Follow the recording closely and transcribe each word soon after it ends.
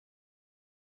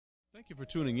Thank you for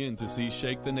tuning in to see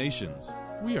Shake the Nations.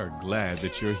 We are glad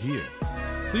that you're here.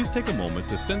 Please take a moment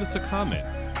to send us a comment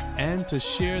and to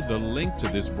share the link to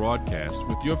this broadcast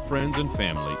with your friends and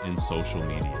family in social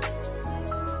media.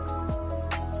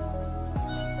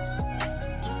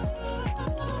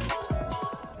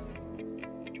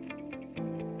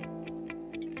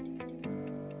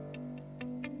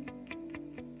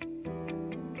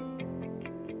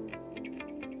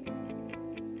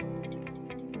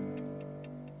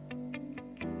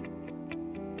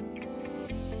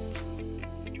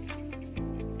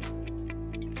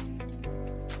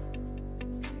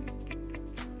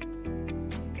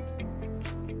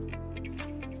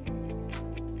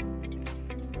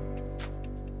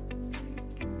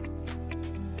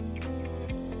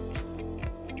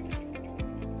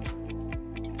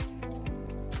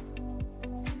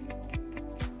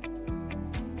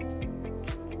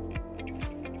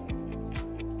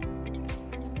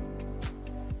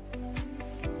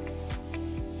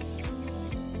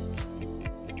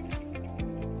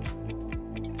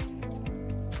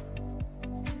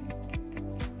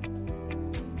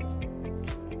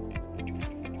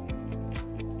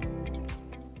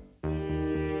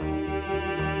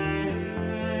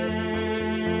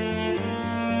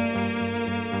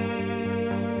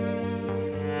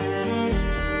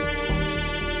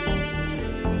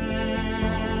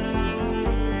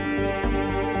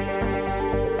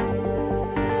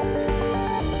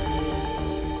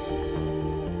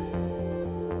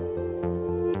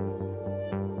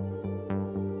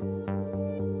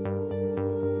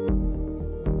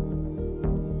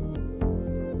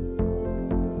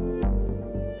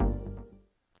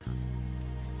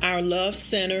 Our Love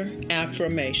Center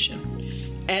affirmation.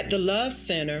 At the Love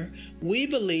Center, we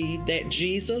believe that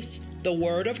Jesus, the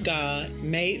Word of God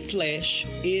made flesh,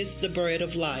 is the bread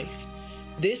of life.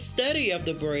 This study of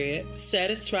the bread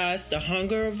satisfies the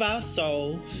hunger of our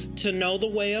soul to know the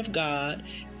way of God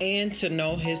and to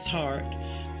know His heart.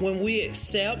 When we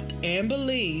accept and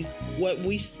believe what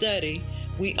we study,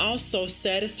 we also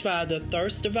satisfy the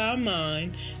thirst of our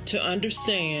mind to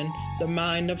understand the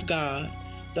mind of God.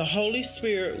 The Holy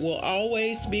Spirit will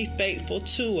always be faithful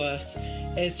to us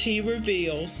as He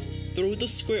reveals, through the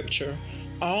Scripture,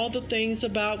 all the things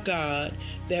about God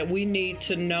that we need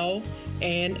to know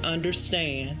and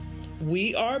understand.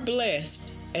 We are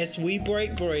blessed as we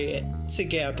break bread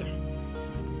together.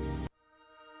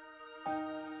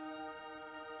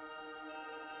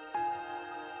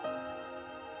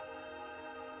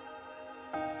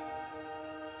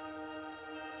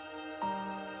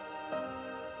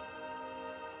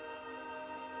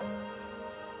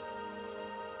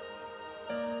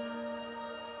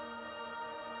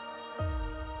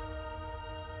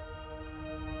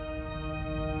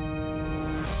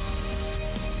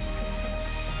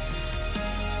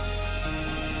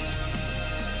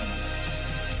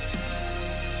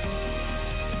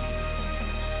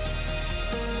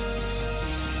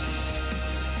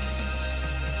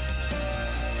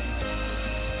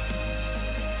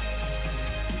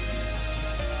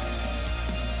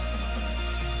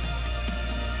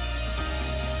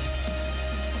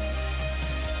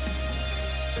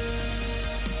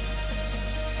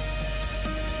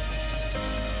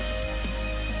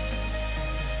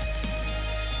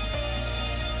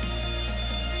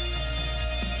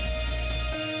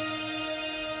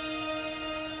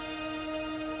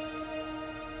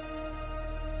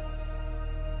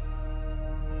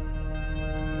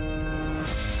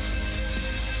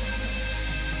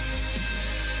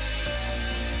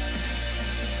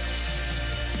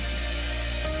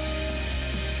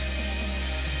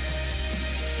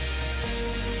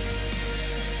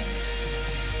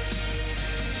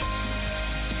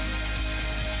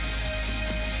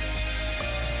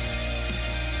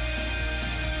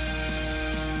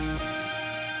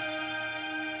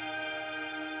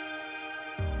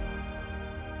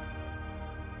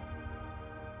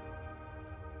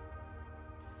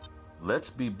 Let's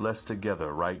be blessed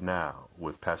together right now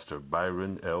with Pastor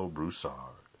Byron L.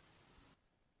 Broussard.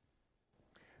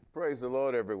 Praise the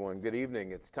Lord, everyone. Good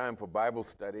evening. It's time for Bible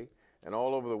study. And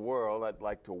all over the world, I'd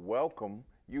like to welcome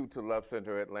you to Love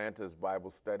Center Atlanta's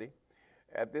Bible study.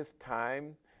 At this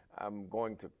time, I'm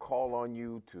going to call on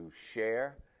you to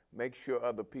share, make sure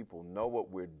other people know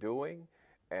what we're doing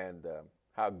and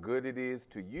how good it is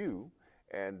to you.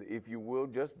 And if you will,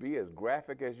 just be as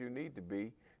graphic as you need to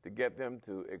be to get them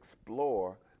to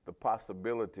explore the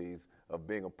possibilities of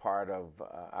being a part of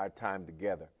our time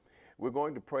together. We're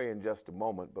going to pray in just a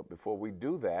moment, but before we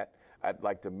do that, I'd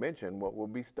like to mention what we'll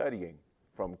be studying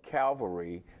from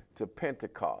Calvary to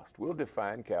Pentecost. We'll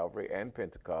define Calvary and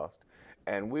Pentecost,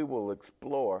 and we will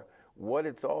explore what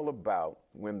it's all about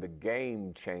when the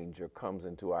game changer comes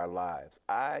into our lives.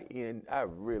 I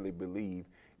really believe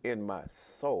in my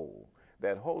soul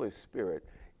that Holy Spirit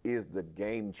is the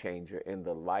game changer in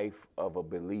the life of a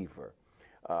believer.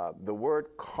 The word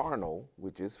carnal,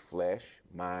 which is flesh,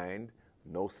 mind,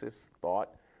 gnosis,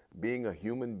 thought, being a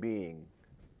human being,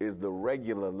 is the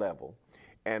regular level.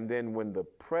 And then when the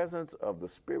presence of the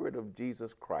Spirit of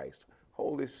Jesus Christ,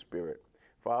 Holy Spirit,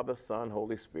 Father, Son,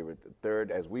 Holy Spirit, the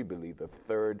third, as we believe, the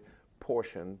third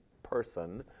person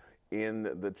in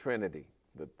the Trinity,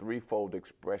 the threefold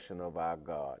expression of our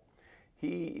God.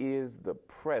 He is the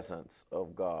presence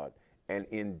of God and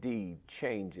indeed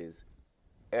changes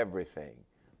everything.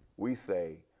 We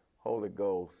say, Holy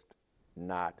Ghost,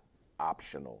 not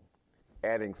optional,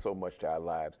 adding so much to our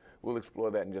lives. We'll explore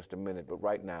that in just a minute, but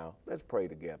right now, let's pray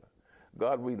together.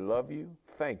 God, we love you,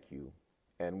 thank you,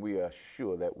 and we are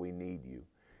sure that we need you.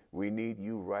 We need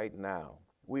you right now.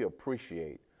 We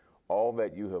appreciate all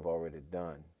that you have already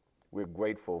done. We're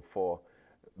grateful for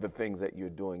the things that you're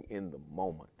doing in the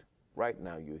moment. Right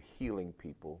now, you're healing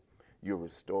people. You're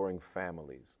restoring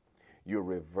families. You're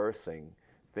reversing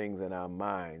things in our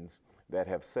minds that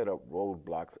have set up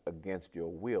roadblocks against your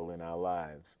will in our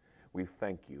lives. We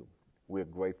thank you. We're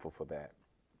grateful for that.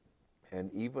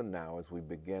 And even now, as we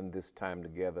begin this time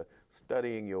together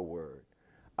studying your word,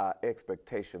 our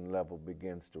expectation level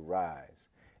begins to rise.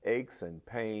 Aches and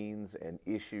pains and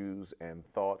issues and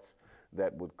thoughts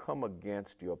that would come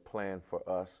against your plan for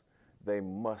us, they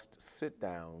must sit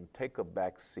down, take a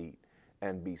back seat,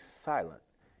 and be silent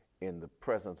in the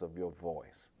presence of your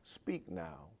voice. Speak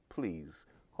now, please,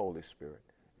 Holy Spirit,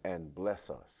 and bless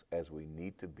us as we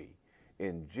need to be.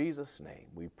 In Jesus' name,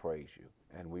 we praise you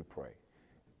and we pray.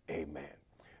 Amen.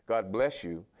 God bless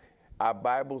you. Our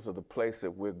Bibles are the place that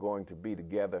we're going to be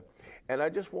together. And I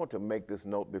just want to make this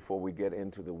note before we get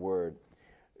into the word.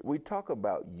 We talk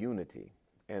about unity,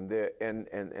 and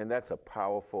that's a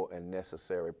powerful and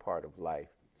necessary part of life.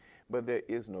 But there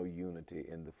is no unity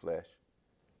in the flesh.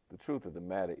 The truth of the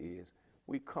matter is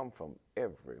we come from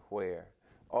everywhere,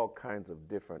 all kinds of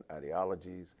different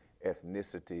ideologies,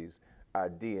 ethnicities. Our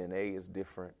DNA is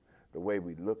different. The way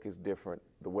we look is different.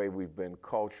 The way we've been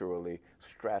culturally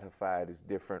stratified is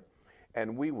different.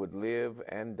 And we would live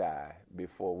and die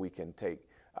before we can take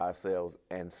ourselves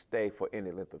and stay for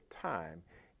any length of time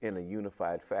in a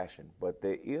unified fashion. But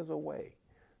there is a way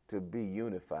to be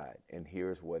unified, and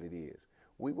here's what it is.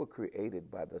 We were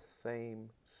created by the same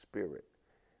Spirit.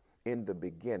 In the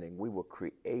beginning, we were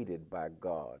created by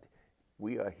God.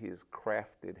 We are his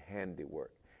crafted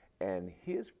handiwork. And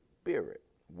his Spirit,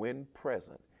 when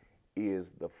present,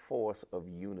 is the force of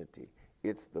unity.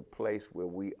 It's the place where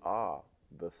we are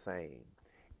the same.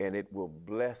 And it will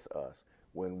bless us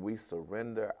when we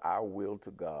surrender our will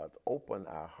to God, open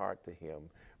our heart to him,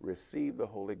 receive the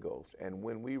Holy Ghost. And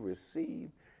when we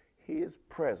receive his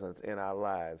presence in our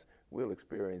lives, we'll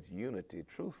experience unity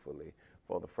truthfully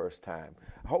for the first time.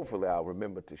 Hopefully I'll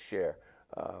remember to share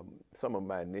some of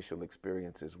my initial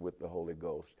experiences with the Holy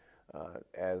Ghost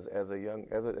as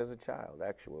a child,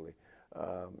 actually.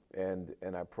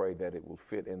 And I pray that it will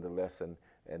fit in the lesson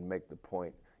and make the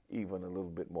point even a little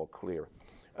bit more clear.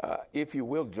 If you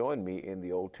will join me in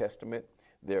the Old Testament,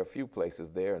 there are a few places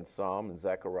there in Psalm and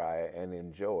Zechariah and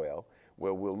in Joel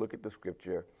where we'll look at the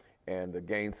scripture and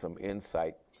gain some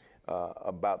insight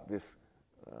about this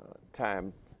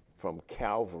time from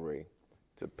Calvary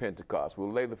to Pentecost.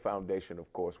 We'll lay the foundation,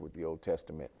 of course, with the Old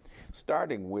Testament,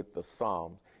 starting with the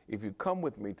Psalms. If you come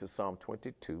with me to Psalm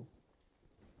 22,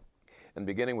 and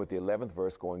beginning with the 11th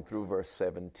verse, going through verse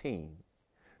 17,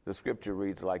 the scripture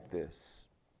reads like this.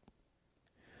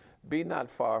 Be not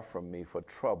far from me, for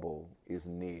trouble is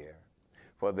near,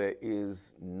 for there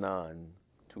is none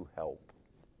to help.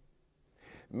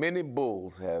 Many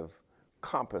bulls have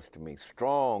compassed me,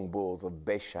 strong bulls of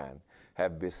Bashan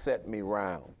have beset me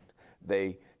round.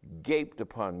 They gaped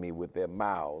upon me with their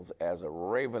mouths as a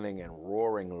ravening and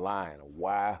roaring lion, a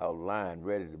wild lion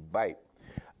ready to bite.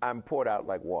 I'm poured out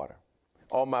like water.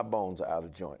 All my bones are out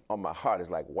of joint. All my heart is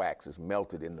like wax. It's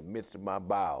melted in the midst of my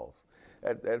bowels.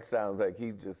 That sounds like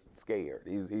he's just scared.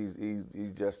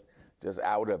 He's just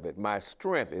out of it. My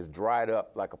strength is dried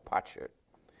up like a potsherd.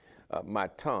 My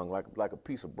tongue like a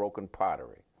piece of broken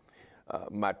pottery.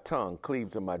 My tongue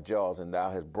cleaved to my jaws, and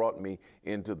thou hast brought me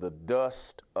into the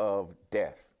dust of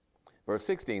death. Verse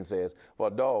 16 says, for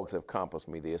dogs have compassed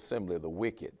me, the assembly of the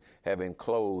wicked have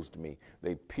enclosed me.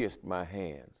 They pierced my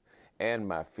hands and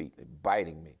my feet,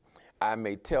 biting me. I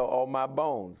may tell all my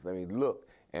bones, they may look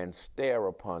and stare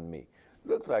upon me.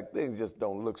 Looks like things just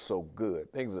don't look so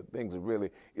good. Things are really,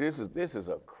 this is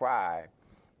a cry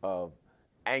of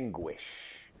anguish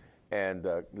and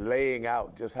laying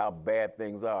out just how bad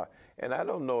things are. And I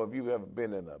don't know if you've ever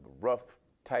been in a rough,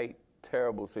 tight,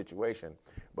 terrible situation,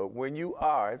 but when you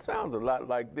are, it sounds a lot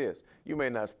like this. You may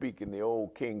not speak in the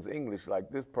old King's English like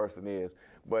this person is,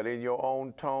 but in your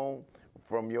own tone,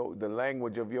 from the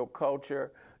language of your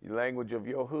culture, the language of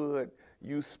your hood,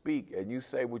 you speak and you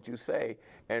say what you say,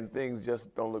 and things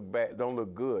just don't look bad, don't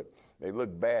look good. They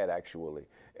look bad, actually.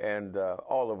 And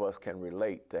all of us can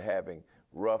relate to having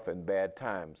rough and bad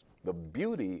times. The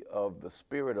beauty of the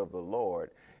Spirit of the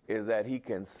Lord is that he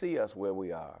can see us where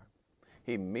we are.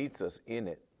 He meets us in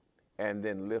it and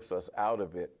then lifts us out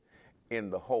of it in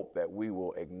the hope that we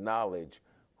will acknowledge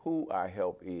who our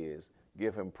help is,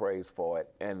 give him praise for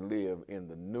it, and live in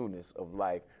the newness of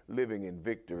life, living in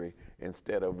victory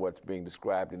instead of what's being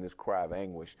described in this cry of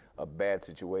anguish, a bad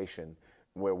situation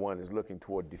where one is looking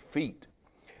toward defeat.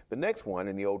 The next one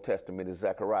in the Old Testament is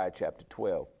Zechariah chapter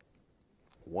 12.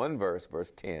 One verse,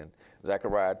 verse 10,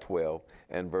 Zechariah 12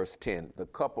 and verse 10, the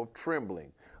cup of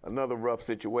trembling, another rough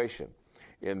situation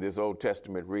in this Old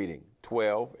Testament reading,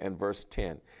 12 and verse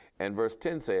 10. And verse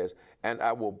 10 says, "And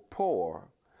I will pour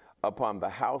upon the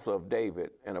house of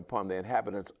David and upon the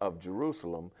inhabitants of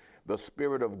Jerusalem the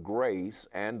spirit of grace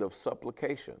and of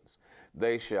supplications.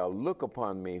 They shall look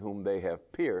upon me whom they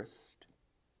have pierced,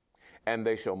 and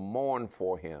they shall mourn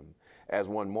for him as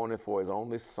one mourneth for his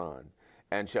only son,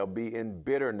 and shall be in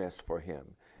bitterness for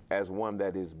him as one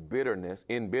that is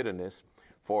in bitterness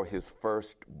for his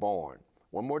firstborn."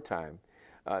 One more time.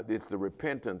 It's the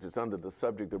repentance. It's under the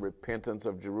subject, the repentance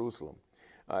of Jerusalem.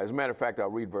 As a matter of fact, I'll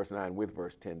read verse 9 with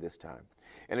verse 10 this time.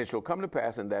 "And it shall come to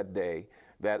pass in that day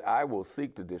that I will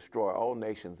seek to destroy all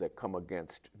nations that come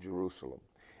against Jerusalem.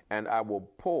 And I will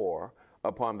pour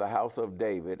upon the house of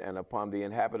David and upon the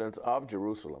inhabitants of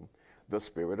Jerusalem the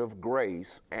spirit of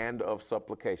grace and of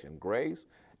supplication," grace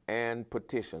and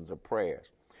petitions or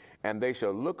prayers. "And they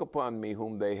shall look upon me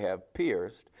whom they have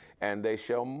pierced, and they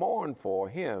shall mourn for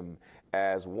him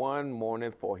as one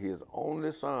mourneth for his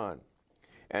only son,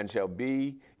 and shall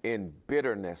be in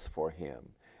bitterness for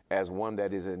him as one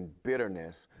that is in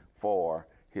bitterness for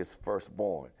his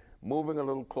firstborn." Moving a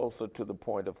little closer to the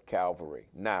point of Calvary.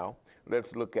 Now,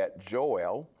 let's look at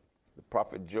Joel, the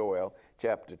prophet Joel,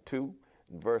 chapter 2,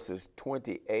 verses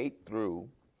 28 through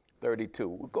 32.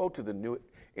 We'll go to the New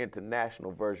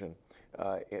International Version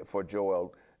for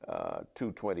Joel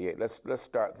 2:28. Let's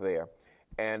start there.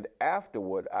 "And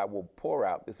afterward I will pour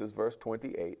out," this is verse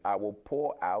 28, "I will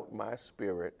pour out my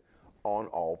spirit on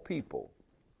all people.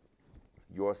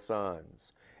 Your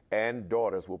sons and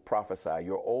daughters will prophesy.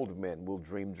 Your old men will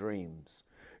dream dreams.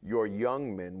 Your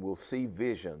young men will see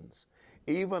visions.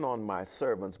 Even on my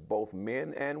servants, both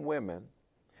men and women,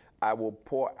 I will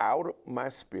pour out my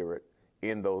spirit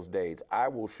in those days. I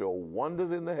will show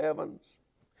wonders in the heavens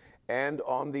and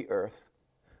on the earth,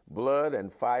 blood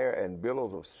and fire and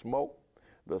billows of smoke.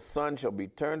 The sun shall be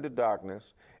turned to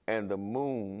darkness and the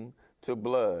moon to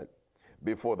blood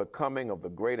before the coming of the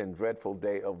great and dreadful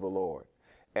day of the Lord.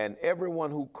 And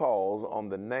everyone who calls on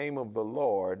the name of the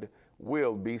Lord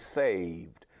will be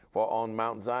saved. For on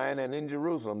Mount Zion and in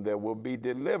Jerusalem there will be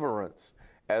deliverance,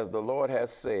 as the Lord has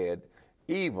said,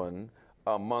 even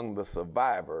among the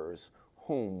survivors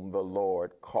whom the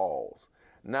Lord calls."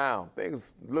 Now,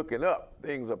 things looking up,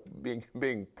 things are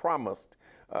being promised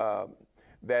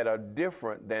that are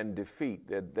different than defeat,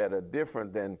 that are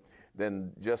different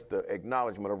than just the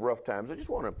acknowledgement of rough times. I just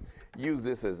want to use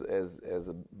this as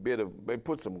a bit of, maybe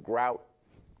put some grout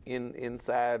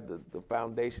inside the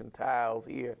foundation tiles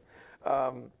here.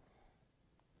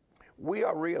 We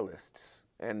are realists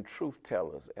and truth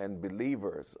tellers and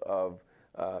believers of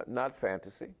not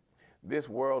fantasy. This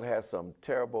world has some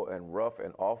terrible and rough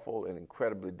and awful and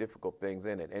incredibly difficult things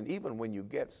in it. And even when you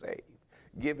get saved,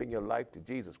 giving your life to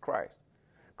Jesus Christ,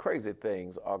 crazy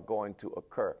things are going to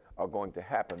occur, are going to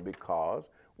happen, because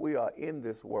we are in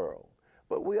this world,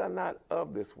 but we are not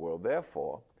of this world.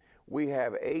 Therefore, we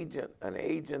have an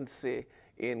agency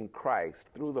in Christ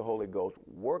through the Holy Ghost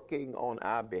working on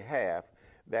our behalf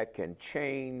that can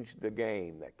change the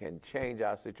game, that can change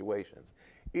our situations.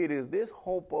 It is this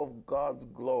hope of God's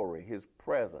glory, his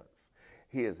presence,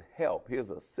 his help,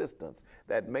 his assistance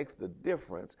that makes the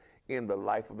difference in the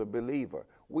life of the believer.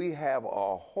 We have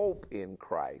a hope in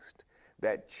Christ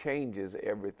that changes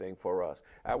everything for us.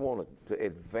 I want to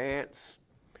advance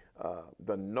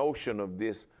the notion of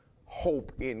this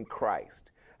hope in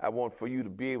Christ. I want for you to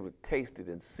be able to taste it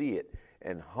and see it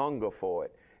and hunger for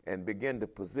it and begin to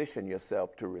position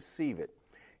yourself to receive it.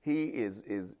 He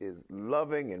is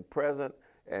loving and present,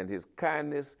 and his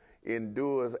kindness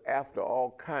endures after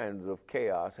all kinds of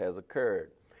chaos has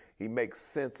occurred. He makes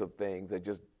sense of things that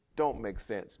just don't make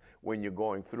sense when you're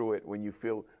going through it, when you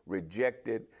feel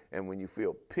rejected and when you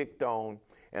feel picked on,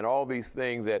 and all these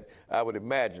things that I would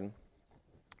imagine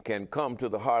can come to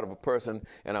the heart of a person.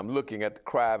 And I'm looking at the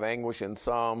cry of anguish in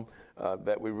Psalm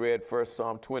that we read first,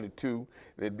 Psalm 22.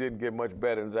 It didn't get much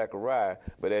better in Zechariah,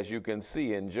 but as you can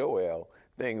see in Joel,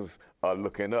 things are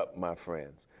looking up, my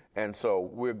friends. And so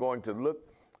we're going to look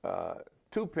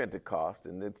to Pentecost,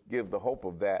 and let's give the hope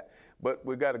of that, but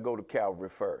we've got to go to Calvary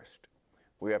first.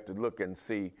 We have to look and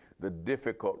see the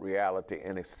difficult reality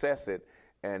and assess it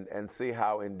and see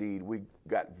how indeed we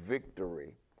got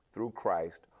victory through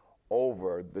Christ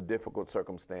over the difficult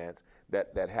circumstance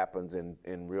that happens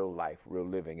in real life, real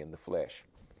living in the flesh.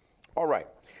 All right,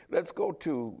 let's go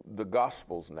to the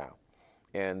Gospels now.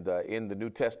 And in the New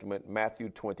Testament, Matthew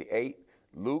 28,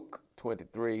 Luke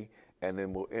 23, and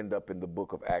then we'll end up in the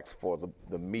book of Acts for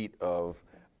the meat of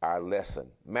our lesson.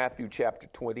 Matthew chapter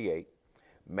 28,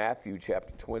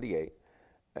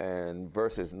 and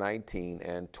verses 19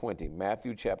 and 20.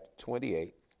 Matthew chapter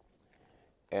 28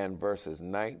 and verses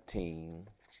 19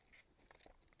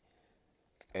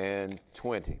 and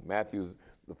 20. Matthew's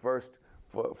the first,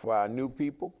 for our new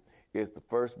people, is the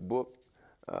first book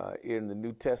in the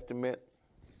New Testament,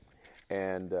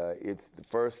 and it's the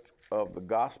first of the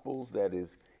Gospels that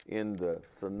is in the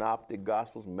synoptic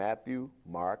Gospels, Matthew,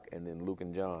 Mark, and then Luke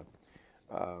and John.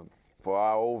 For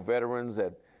our old veterans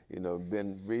that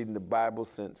been reading the Bible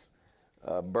since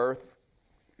birth,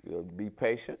 be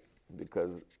patient,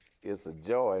 because it's a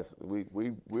joy.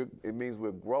 It means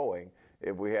we're growing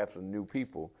if we have some new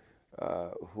people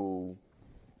who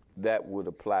that would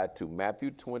apply to.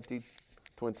 Matthew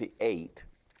 28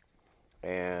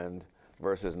 and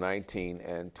verses 19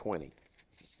 and 20.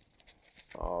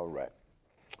 All right.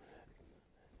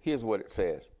 Here's what it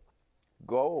says.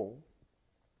 Go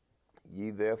ye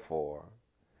therefore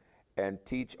and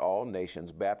teach all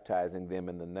nations, baptizing them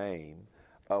in the name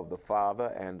of the Father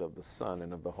and of the Son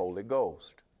and of the Holy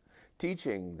Ghost,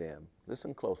 teaching them,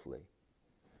 listen closely,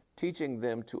 teaching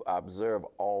them to observe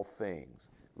all things,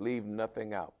 leave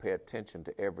nothing out, pay attention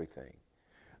to everything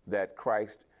that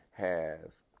Christ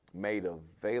has made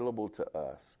available to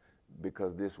us,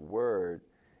 because this word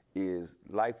is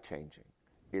life-changing.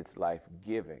 It's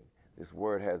life-giving. This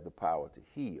word has the power to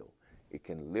heal. It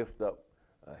can lift up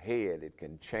a head. It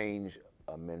can change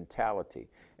a mentality.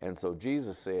 And so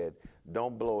Jesus said,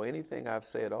 don't blow anything I've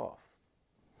said off.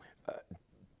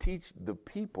 Teach the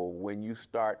people when you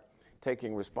start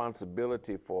taking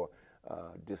responsibility for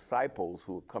disciples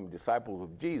who become disciples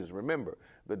of Jesus. Remember,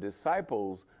 the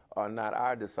disciples are not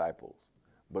our disciples,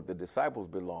 but the disciples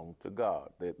belong to God,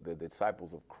 the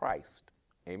disciples of Christ.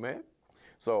 Amen?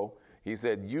 So he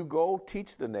said, you go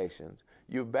teach the nations,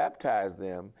 you baptize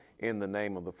them in the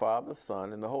name of the Father,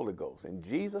 Son, and the Holy Ghost, in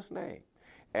Jesus' name.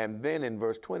 And then in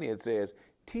verse 20 it says,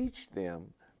 teach them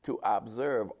to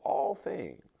observe all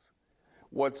things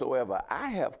whatsoever I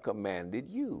have commanded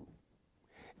you.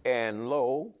 And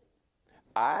lo,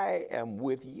 I am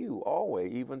with you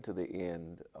always, even to the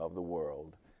end of the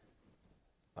world.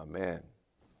 Amen.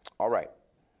 All right.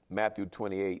 Matthew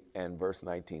 28 and verse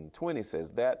 19. 20 says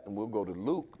that, and we'll go to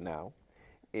Luke now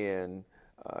in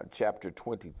chapter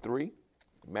 23.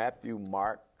 Matthew,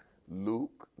 Mark,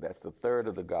 Luke, that's the third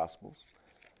of the Gospels.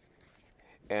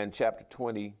 And chapter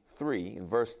 23 in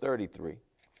verse 33.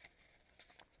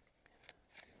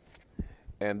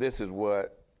 And this is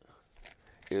what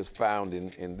is found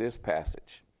in this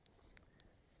passage.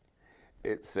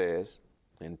 It says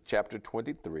in chapter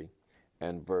 23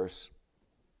 and verse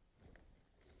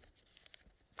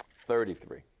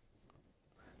 33,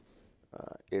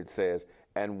 it says,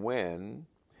 and when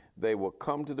they will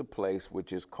come to the place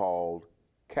which is called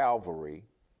Calvary,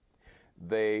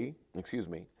 there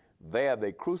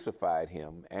they crucified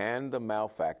him and the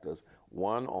malefactors,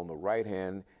 one on the right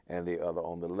hand and the other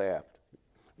on the left.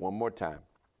 One more time.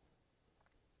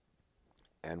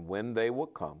 And when they will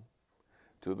come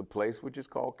to the place which is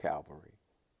called Calvary,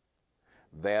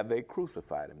 there they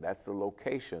crucified him. That's the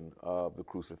location of the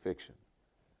crucifixion.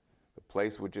 The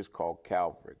place which is called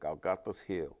Calvary, Golgotha's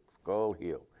Hill, Skull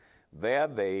Hill. There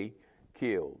they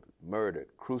killed, murdered,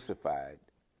 crucified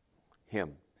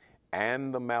him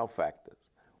and the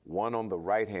malefactors, one on the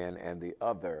right hand and the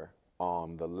other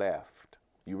on the left.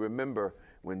 You remember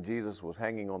when Jesus was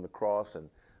hanging on the cross, and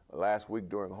last week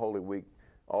during Holy Week,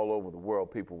 all over the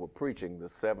world, people were preaching the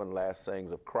 7 last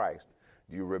sayings of Christ.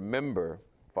 Do you remember,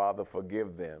 Father,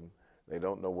 forgive them? They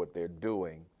don't know what they're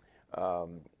doing.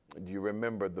 Do you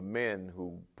remember the men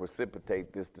who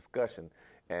precipitate this discussion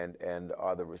and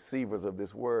are the receivers of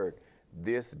this word?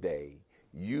 This day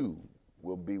you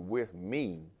will be with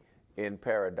me in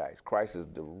paradise. Christ is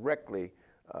directly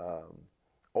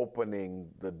opening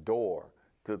the door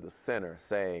to the sinner,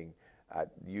 saying,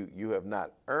 you have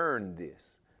not earned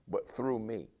this, but through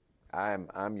me,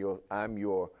 I'm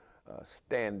your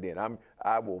stand-in.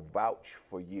 I will vouch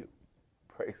for you.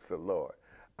 Praise the Lord.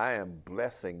 I am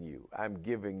blessing you. I'm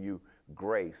giving you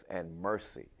grace and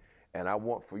mercy. And I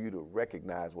want for you to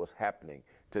recognize what's happening.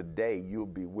 Today, you'll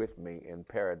be with me in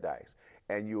paradise.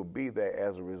 And you'll be there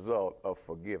as a result of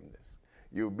forgiveness.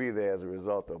 You'll be there as a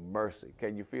result of mercy.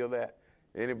 Can you feel that?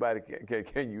 Anybody,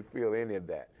 can you feel any of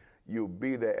that? You'll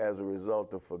be there as a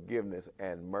result of forgiveness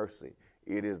and mercy.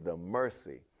 It is the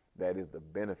mercy that is the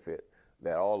benefit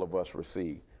that all of us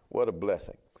receive. What a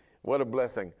blessing. What a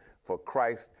blessing for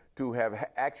Christ to have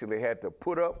actually had to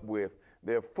put up with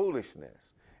their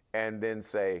foolishness and then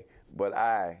say, but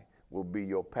I will be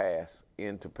your pass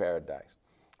into paradise.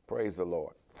 Praise the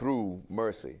Lord. Through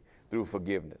mercy, through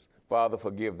forgiveness. Father,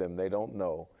 forgive them. They don't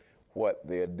know what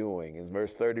they're doing. In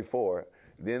verse 34,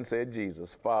 then said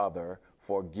Jesus, Father,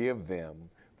 forgive them,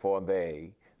 for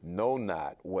they know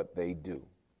not what they do.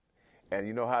 And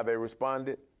you know how they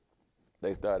responded?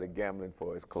 They started gambling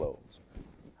for his clothes.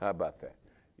 How about that?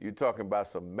 You're talking about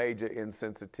some major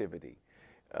insensitivity.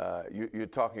 You're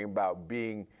talking about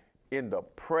being in the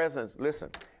presence. Listen,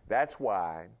 that's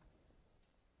why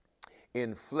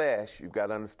in flesh, you've got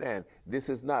to understand, this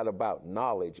is not about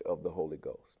knowledge of the Holy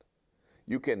Ghost.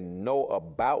 You can know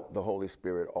about the Holy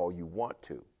Spirit all you want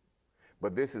to,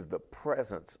 but this is the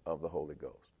presence of the Holy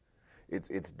Ghost.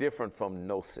 It's different from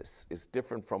gnosis. It's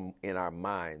different from in our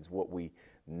minds, what we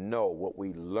know, what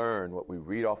we learn, what we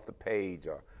read off the page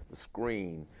or the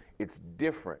screen. It's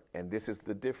different, and this is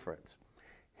the difference.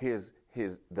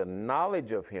 The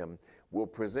knowledge of him will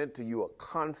present to you a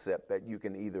concept that you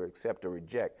can either accept or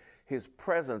reject. His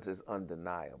presence is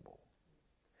undeniable.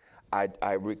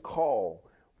 I recall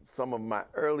some of my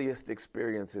earliest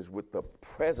experiences with the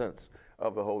presence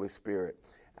of the Holy Spirit.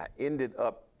 I ended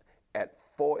up at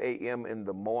 4 a.m. in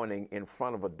the morning in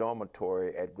front of a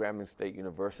dormitory at Grambling State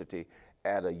University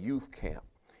at a youth camp,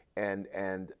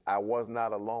 and I was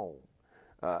not alone.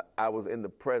 I was in the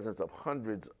presence of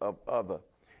hundreds of other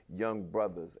young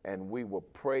brothers, and we were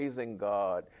praising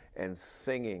God and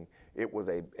singing. It was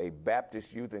a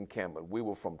Baptist youth encampment. We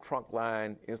were from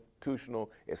trunkline,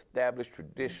 institutional, established,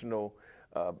 traditional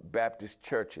Baptist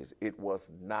churches. It was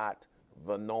not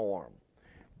the norm,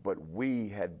 but we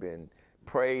had been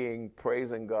praying,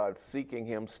 praising God, seeking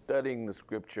him, studying the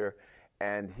scripture,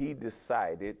 and he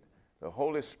decided, the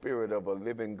Holy Spirit of a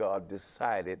living God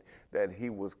decided that he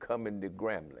was coming to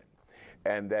Grambling,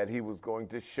 and that he was going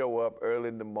to show up early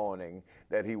in the morning,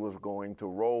 that he was going to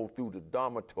roll through the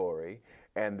dormitory,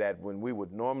 and that when we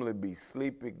would normally be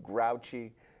sleepy,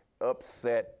 grouchy,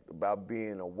 upset about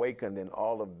being awakened and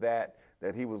all of that,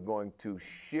 that he was going to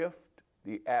shift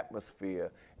the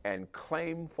atmosphere and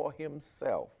claim for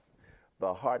himself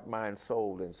the heart, mind,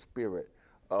 soul, and spirit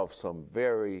of some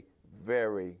very,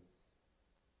 very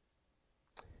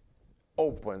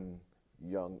open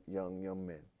young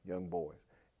men, young boys.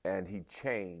 And he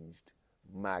changed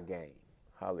my game.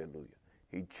 Hallelujah.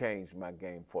 He changed my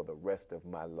game for the rest of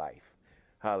my life.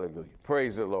 Hallelujah.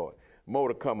 Praise the Lord. More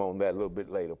to come on that a little bit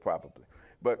later, probably.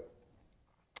 But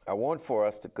I want for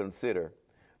us to consider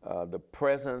the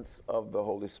presence of the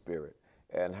Holy Spirit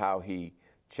and how he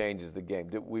changes the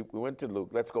game. We went to Luke.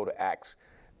 Let's go to Acts.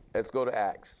 Let's go to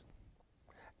Acts.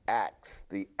 Acts.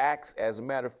 The Acts, as a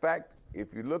matter of fact,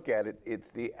 if you look at it,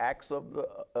 it's the Acts of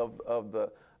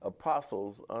the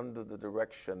apostles under the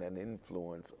direction and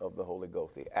influence of the Holy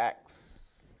Ghost. The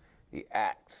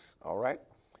Acts, all right?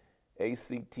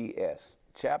 ACTS,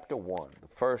 chapter 1, the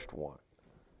first one,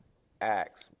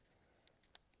 Acts.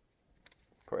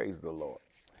 Praise the Lord.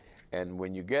 And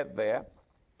when you get there,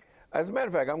 as a matter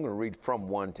of fact, I'm going to read from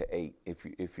 1 to 8,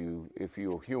 if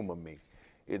you'll humor me.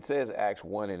 It says Acts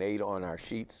 1 and 8 on our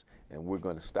sheets, and we're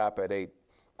going to stop at 8.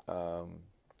 I'm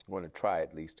going to try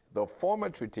at least. The former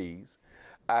treatise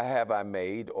I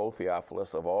made, O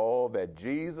Theophilus, of all that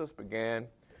Jesus began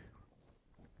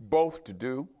both to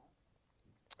do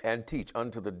and teach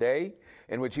unto the day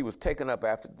in which he was taken up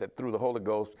after that through the Holy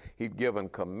Ghost, he'd given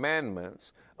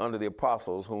commandments unto the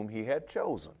apostles whom he had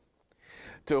chosen,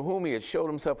 to whom he had showed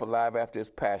himself alive after his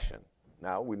passion.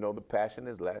 Now, we know the passion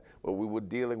is what we were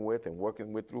dealing with and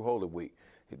working with through Holy Week,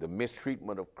 the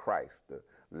mistreatment of Christ, the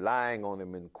lying on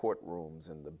him in courtrooms,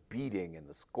 and the beating and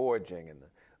the scourging, and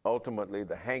ultimately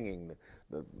the hanging,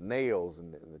 the nails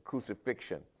and the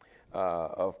crucifixion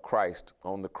of Christ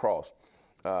on the cross.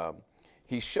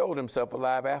 He showed himself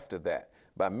alive after that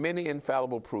by many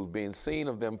infallible proofs, being seen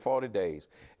of them 40 days,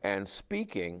 and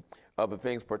speaking of the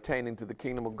things pertaining to the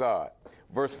kingdom of God.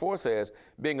 Verse 4 says,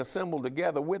 being assembled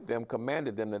together with them,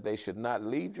 commanded them that they should not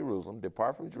leave Jerusalem,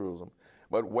 depart from Jerusalem,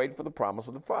 but wait for the promise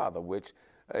of the Father, which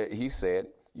he said,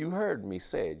 you heard me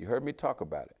say it. You heard me talk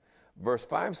about it. Verse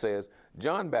 5 says,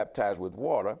 John baptized with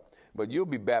water, but you'll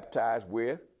be baptized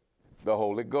with the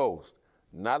Holy Ghost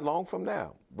not long from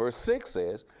now. Verse 6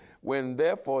 says, when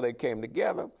therefore they came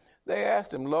together, they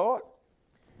asked him, Lord,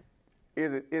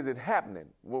 is it happening?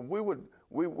 Well, we were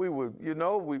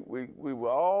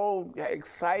all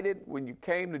excited when you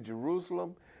came to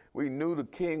Jerusalem. We knew the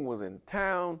king was in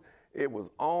town. It was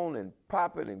on and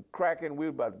popping and cracking. We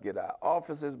were about to get our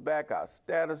offices back, our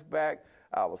status back,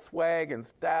 our swag and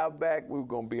style back. We were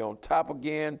going to be on top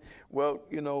again. Well,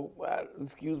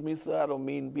 excuse me, sir, I don't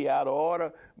mean to be out of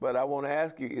order, but I want to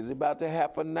ask you, is it about to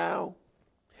happen now?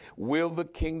 Will the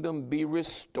kingdom be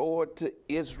restored to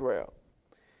Israel?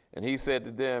 And he said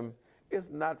to them, it's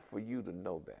not for you to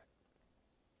know that.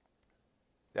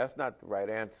 That's not the right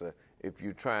answer if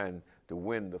you're trying to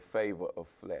win the favor of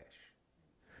flesh.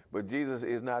 But Jesus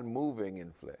is not moving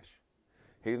in flesh.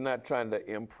 He's not trying to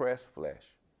impress flesh.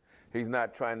 He's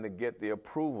not trying to get the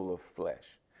approval of flesh.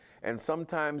 And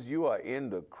sometimes you are in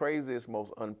the craziest,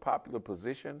 most unpopular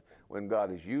position when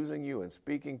God is using you and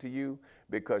speaking to you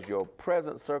because your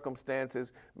present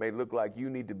circumstances may look like you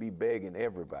need to be begging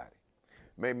everybody.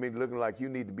 May be looking like you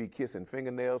need to be kissing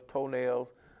fingernails,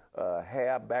 toenails,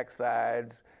 hair,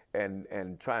 backsides,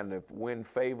 and trying to win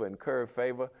favor and curve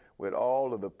favor with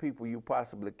all of the people you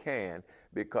possibly can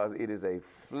because it is a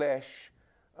flesh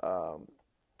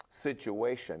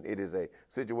situation. It is a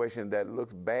situation that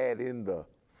looks bad in the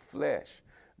flesh,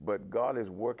 but God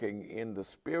is working in the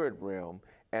spirit realm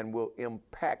and will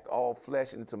impact all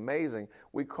flesh. And it's amazing.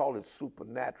 We call it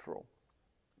supernatural.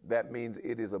 That means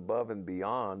it is above and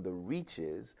beyond the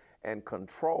reaches and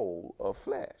control of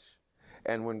flesh.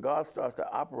 And when God starts to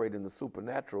operate in the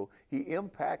supernatural, he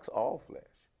impacts all flesh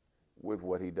with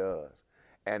what he does.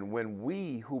 And when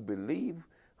we who believe,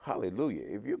 hallelujah,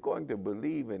 if you're going to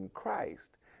believe in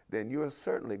Christ, then you're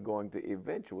certainly going to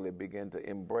eventually begin to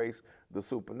embrace the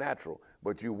supernatural.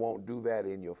 But you won't do that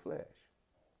in your flesh.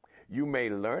 You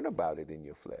may learn about it in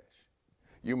your flesh.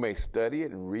 You may study it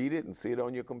and read it and see it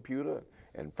on your computer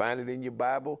and find it in your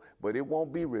Bible, but it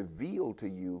won't be revealed to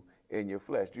you in your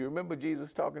flesh. Do you remember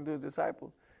Jesus talking to his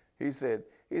disciples? He said,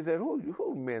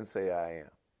 who men say I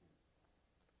am?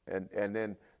 And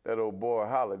then that old boy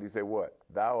hollered. He said, what?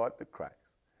 Thou art the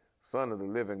Christ, Son of the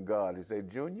living God. He said,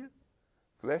 Junior,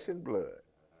 flesh and blood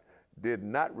did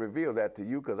not reveal that to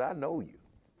you because I know you.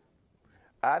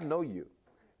 I know you.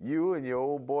 You and your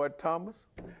old boy Thomas,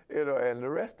 and the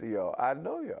rest of y'all. I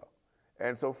know y'all.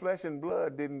 And so flesh and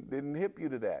blood didn't hip you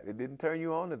to that. It didn't turn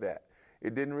you on to that.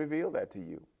 It didn't reveal that to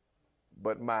you.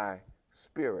 But my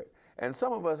spirit. And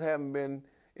some of us haven't been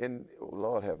in, oh,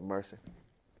 Lord have mercy.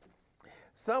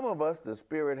 Some of us, the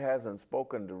Spirit hasn't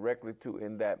spoken directly to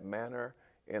in that manner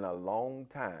in a long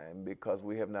time because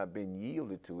we have not been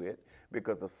yielded to it,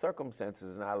 because the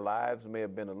circumstances in our lives may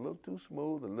have been a little too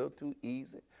smooth, a little too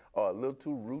easy, or a little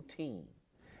too routine.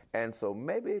 And so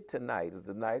maybe tonight is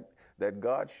the night that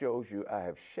God shows you, I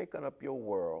have shaken up your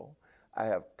world. I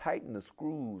have tightened the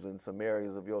screws in some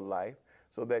areas of your life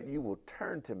so that you will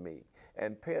turn to me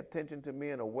and pay attention to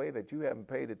me in a way that you haven't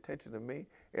paid attention to me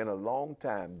in a long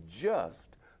time,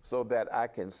 just so that I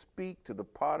can speak to the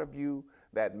part of you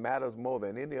that matters more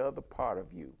than any other part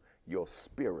of you, your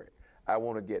spirit. I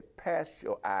want to get past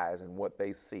your eyes and what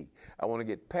they see. I want to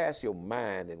get past your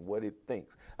mind and what it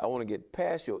thinks. I want to get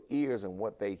past your ears and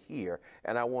what they hear.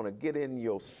 And I want to get in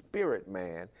your spirit,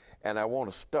 man, and I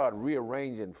want to start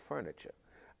rearranging furniture.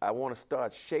 I want to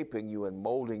start shaping you and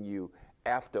molding you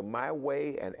after my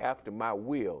way and after my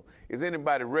will. Is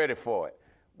anybody ready for it?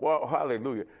 Well,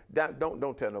 hallelujah.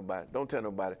 Don't tell nobody. Don't tell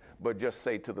nobody, but just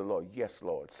say to the Lord, yes,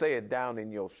 Lord. Say it down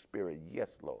in your spirit,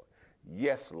 yes, Lord.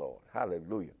 Yes, Lord.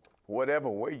 Hallelujah. Whatever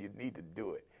way you need to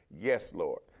do it. Yes,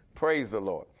 Lord. Praise the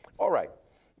Lord. All right.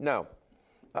 Now,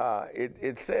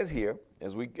 it says here,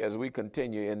 as we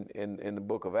continue in the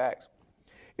book of Acts,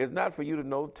 it's not for you to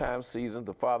know time, seasons.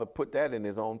 The Father put that in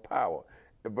his own power.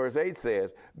 Verse 8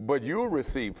 says, but you'll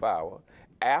receive power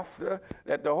after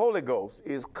that the Holy Ghost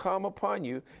is come upon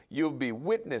you. You'll be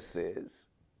witnesses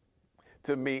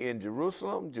to me in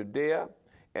Jerusalem, Judea,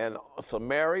 and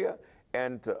Samaria,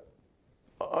 and to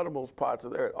uttermost parts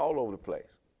of the earth, all over the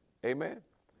place. Amen.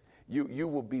 You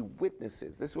will be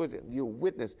witnesses. This was it. You'll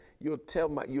witness. You'll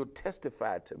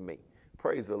testify to me.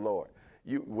 Praise the Lord.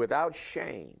 You without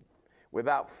shame,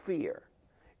 without fear,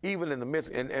 even in the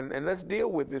midst. And let's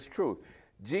deal with this truth.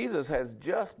 Jesus has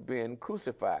just been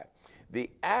crucified. The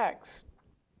Acts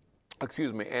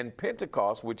and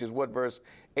Pentecost, which is what verse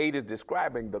 8 is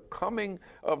describing, the coming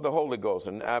of the Holy Ghost.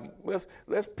 And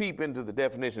let's peep into the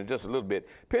definition just a little bit.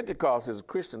 Pentecost is a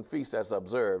Christian feast that's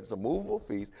observed. It's a movable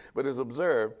feast, but it's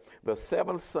observed the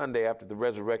seventh Sunday after the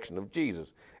resurrection of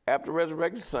Jesus. After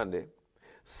Resurrection Sunday,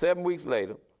 7 weeks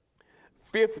later,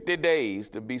 50 days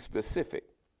to be specific,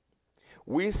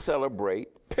 we celebrate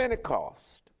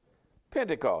Pentecost.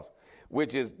 Pentecost,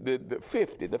 which is the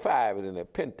 50, the 5 is in there,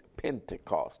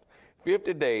 Pentecost.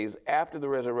 50 days after the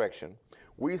resurrection,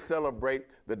 we celebrate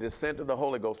the descent of the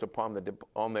Holy Ghost upon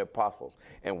the apostles.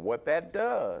 And what that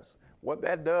does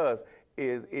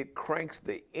is it cranks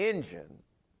the engine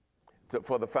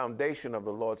for the foundation of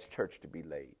the Lord's church to be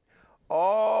laid.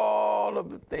 All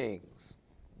of the things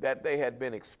that they had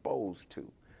been exposed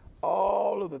to,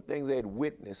 all of the things they had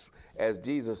witnessed as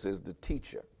Jesus is the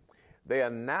teacher, they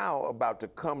are now about to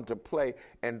come to play,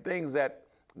 and things that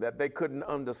they couldn't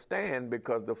understand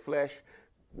because the flesh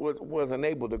wasn't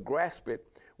able to grasp it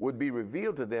would be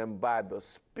revealed to them by the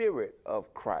Spirit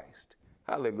of Christ.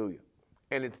 Hallelujah.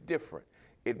 And it's different.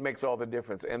 It makes all the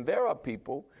difference. And there are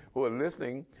people who are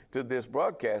listening to this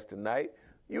broadcast tonight.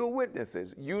 You are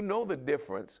witnesses. You know the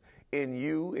difference in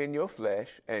you in your flesh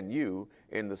and you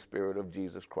in the Spirit of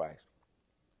Jesus Christ,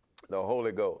 the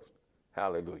Holy Ghost.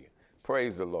 Hallelujah.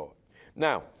 Praise the Lord.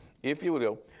 Now, if you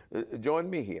will, join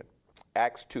me here.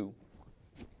 Acts 2,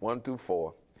 1 through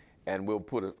 4, and we'll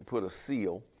put a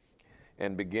seal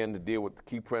and begin to deal with the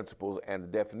key principles and the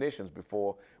definitions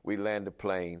before we land the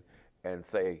plane and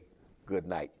say good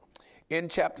night. In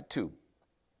chapter 2,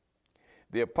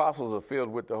 the apostles are filled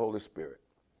with the Holy Spirit.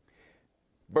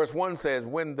 Verse 1 says,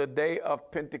 when the day of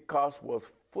Pentecost was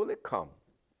fully come,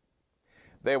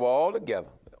 they were all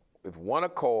together with one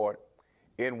accord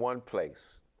in one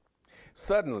place.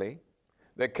 Suddenly,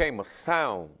 there came a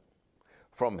sound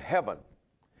from heaven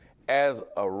as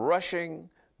a rushing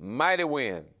mighty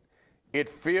wind. It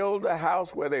filled the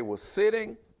house where they were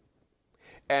sitting,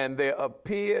 and there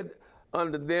appeared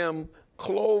unto them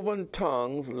cloven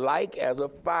tongues like as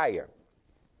of fire,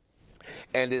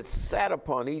 and it sat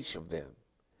upon each of them.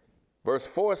 Verse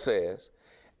 4 says,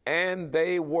 and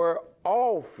they were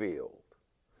all filled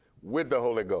with the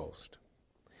Holy Ghost,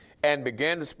 and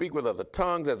began to speak with other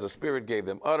tongues as the Spirit gave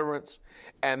them utterance.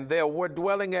 And there were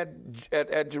dwelling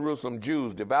at Jerusalem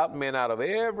Jews, devout men out of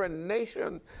every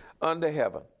nation under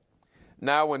heaven.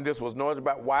 Now when this was noised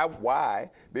about, why?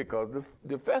 Because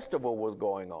the festival was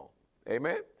going on.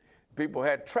 Amen? People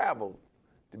had traveled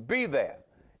to be there.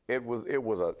 It was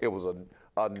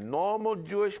a normal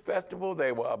Jewish festival.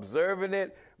 They were observing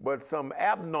it, but some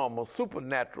abnormal,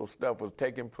 supernatural stuff was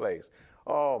taking place.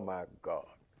 Oh, my God.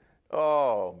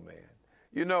 Oh, man.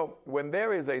 You know, when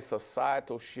there is a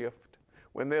societal shift,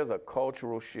 when there's a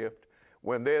cultural shift,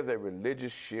 when there's a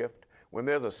religious shift, when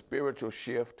there's a spiritual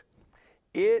shift,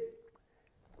 it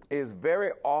is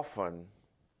very often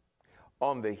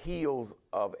on the heels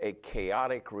of a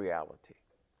chaotic reality.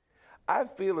 I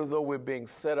feel as though we're being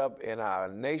set up in our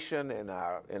nation, in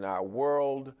our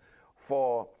world,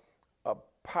 for a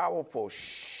powerful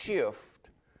shift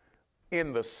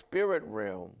in the spirit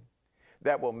realm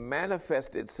that will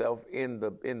manifest itself in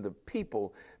the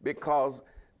people, because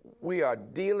we are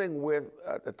dealing with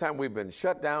the time we've been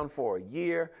shut down for a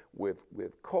year with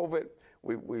COVID.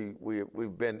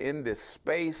 We've been in this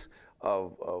space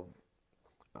of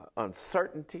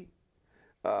uncertainty,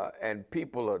 and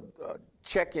people are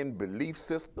checking belief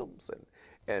systems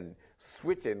and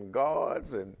switching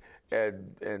gods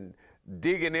and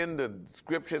digging into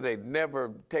scripture they'd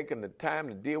never taken the time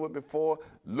to deal with before,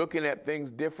 looking at things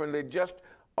differently, just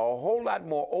a whole lot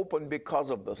more open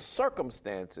because of the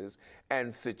circumstances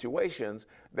and situations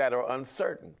that are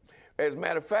uncertain. As a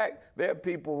matter of fact, there are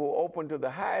people who are open to the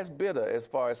highest bidder as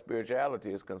far as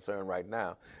spirituality is concerned right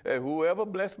now. And whoever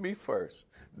blessed me first,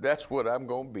 that's what I'm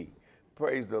going to be.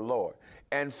 Praise the Lord.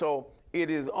 And so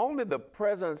it is only the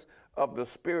presence of the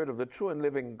Spirit of the true and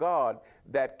living God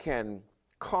that can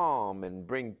calm and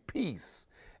bring peace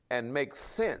and make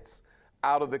sense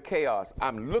out of the chaos.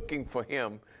 I'm looking for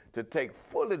him to take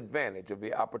full advantage of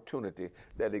the opportunity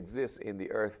that exists in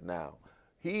the earth now.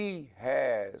 He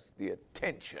has the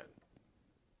attention,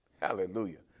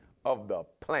 hallelujah, of the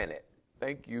planet.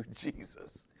 Thank you,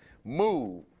 Jesus.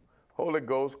 Move, Holy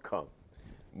Ghost, come.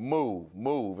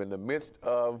 Move in the midst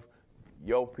of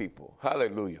your people.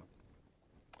 Hallelujah.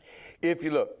 If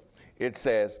you look, it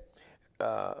says,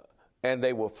 and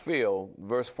they were filled,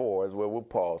 verse 4 is where we'll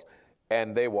pause,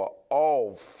 and they were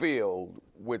all filled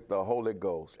with the Holy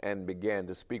Ghost and began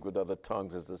to speak with other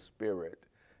tongues as the Spirit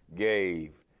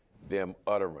gave them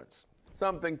utterance.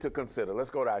 Something to consider. Let's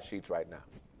go to our sheets right now.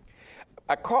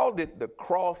 I called it the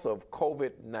cross of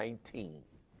COVID-19.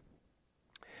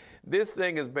 This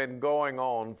thing has been going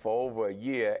on for over a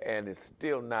year and it's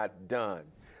still not done.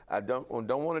 I don't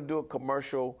want to do a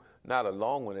commercial, not a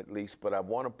long one at least, but I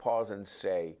want to pause and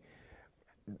say,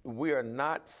 we are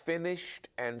not finished,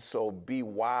 and so be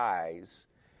wise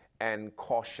and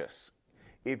cautious.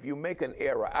 If you make an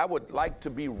error, I would like to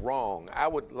be wrong. I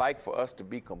would like for us to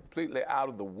be completely out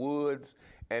of the woods,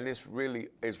 and it's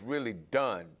really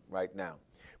done right now.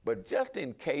 But just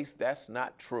in case that's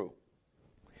not true,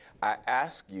 I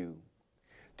ask you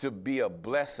to be a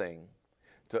blessing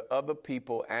to other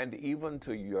people and even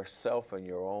to yourself and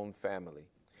your own family.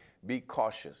 Be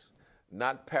cautious,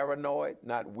 not paranoid,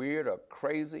 not weird or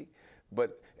crazy,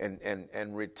 but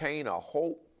and retain a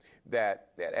hope that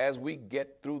as we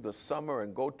get through the summer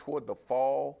and go toward the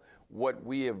fall, what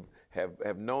we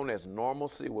have known as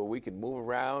normalcy, where we can move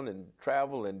around and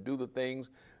travel and do the things,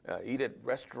 eat at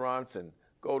restaurants and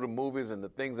go to movies and the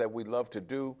things that we love to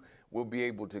do, we'll be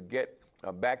able to get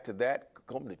back to that,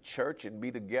 come to church and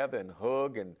be together and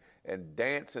hug and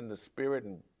dance in the spirit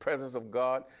and presence of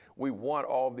God. We want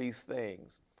all these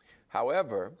things.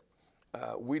 However,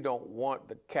 we don't want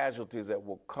the casualties that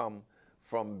will come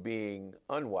from being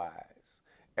unwise.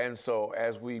 And so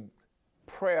as we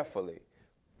prayerfully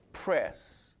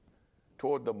press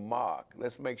toward the mark,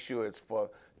 let's make sure it's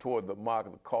toward the mark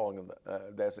of the calling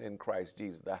that's in Christ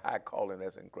Jesus, the high calling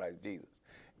that's in Christ Jesus,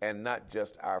 and not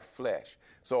just our flesh.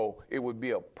 So it would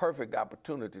be a perfect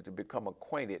opportunity to become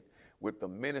acquainted with the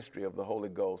ministry of the Holy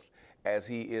Ghost, as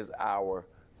he is our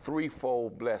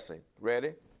threefold blessing.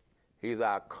 Ready? He's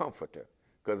our comforter,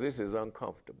 because this is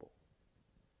uncomfortable.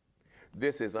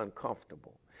 This is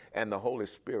uncomfortable. And the Holy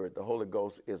Spirit, the Holy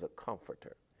Ghost, is a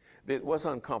comforter. What's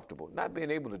uncomfortable? Not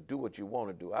being able to do what you want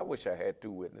to do. I wish I had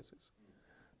two witnesses.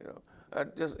 You know,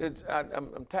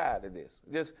 I'm tired of this.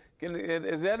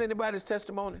 Is that anybody's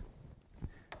testimony?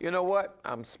 You know what?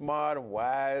 I'm smart, I'm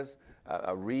wise,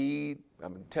 I read,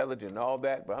 I'm intelligent and all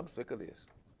that, but I'm sick of this.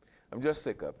 I'm just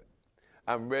sick of it.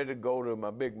 I'm ready to go to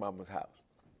my big mama's house,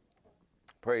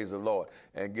 praise the Lord,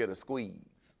 and get a squeeze,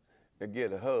 and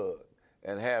get a hug,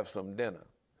 and have some dinner,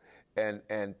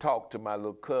 and talk to my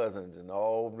little cousins and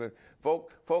all the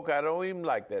folk I don't even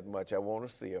like that much. I want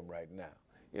to see them right now,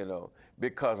 you know,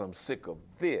 because I'm sick of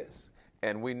this.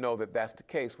 And we know that that's the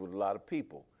case with a lot of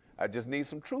people. I just need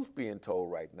some truth being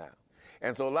told right now.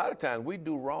 And so a lot of times we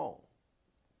do wrong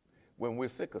when we're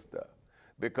sick of stuff,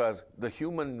 because the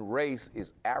human race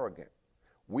is arrogant.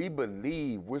 We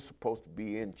believe we're supposed to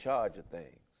be in charge of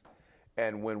things.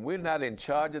 And when we're not in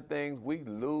charge of things, we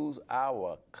lose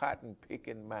our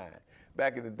cotton-picking mind.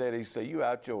 Back in the day, they used to say, you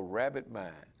out your rabbit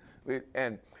mind.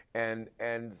 And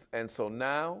so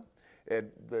now,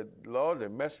 the Lord, they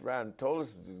messed around and told us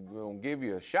we're going to give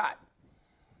you a shot.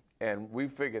 And we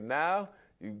figured now,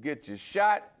 you get your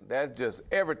shot, that's just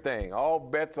everything. All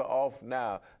bets are off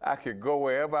now. I can go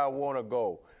wherever I want to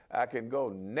go. I can go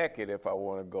naked if I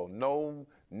want to go. No,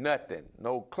 nothing.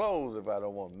 No clothes if I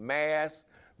don't want. Mask,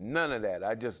 none of that.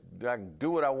 I can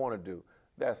do what I want to do.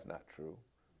 That's not true.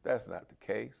 That's not the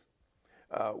case.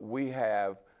 We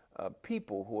have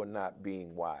people who are not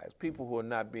being wise, people who are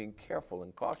not being careful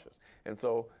and cautious. And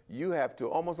so you have to,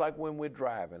 almost like when we're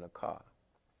driving a car,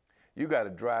 you got to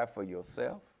drive for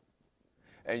yourself,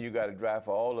 and you got to drive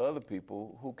for all the other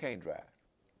people who can't drive.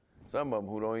 Some of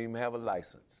them who don't even have a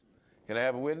license. Can I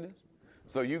have a witness?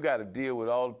 So you got to deal with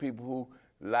all the people who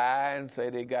lie and say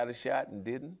they got a shot and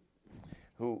didn't,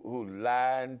 who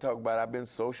lie and talk about I've been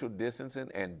social distancing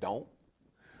and don't,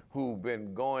 who've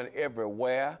been going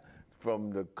everywhere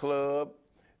from the club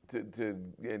to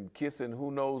and kissing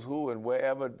who knows who and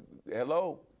wherever.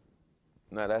 Hello?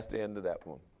 Now that's the end of that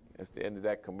one. That's the end of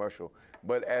that commercial.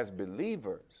 But as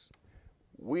believers,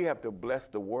 we have to bless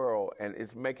the world, and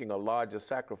it's making a larger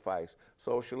sacrifice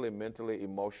socially, mentally,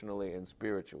 emotionally, and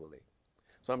spiritually,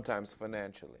 sometimes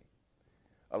financially,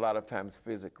 a lot of times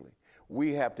physically.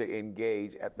 We have to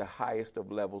engage at the highest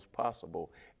of levels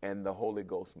possible, and the Holy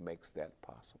Ghost makes that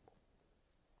possible.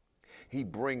 He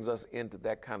brings us into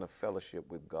that kind of fellowship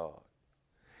with God,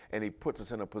 and he puts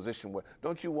us in a position where,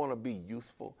 don't you want to be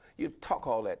useful? You talk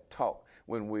all that talk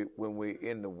when we're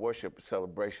in the worship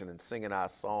celebration and singing our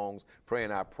songs,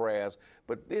 praying our prayers,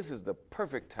 but this is the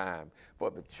perfect time for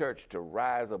the church to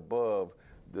rise above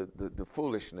the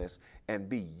foolishness and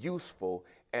be useful,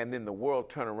 and then the world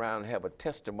turn around and have a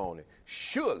testimony.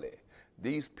 Surely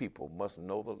these people must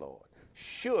know the Lord.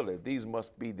 Surely these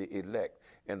must be the elect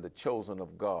and the chosen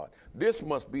of God. This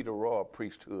must be the royal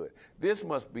priesthood. This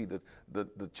must be the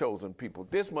chosen people.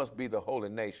 This must be the holy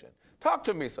nation. Talk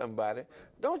to me, somebody.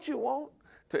 Don't you want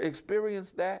to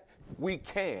experience that? We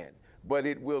can. but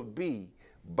it will be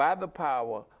by the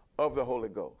power of the Holy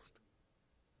Ghost.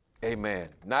 Amen.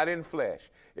 Not in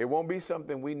flesh. It won't be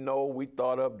something we know, we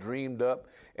thought up, dreamed up,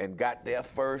 and got there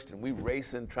first, and we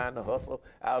racing, trying to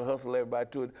out-hustle everybody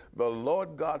to it. The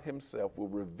Lord God himself will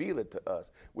reveal it to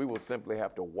us. We will simply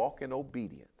have to walk in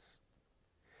obedience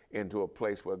into a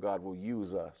place where God will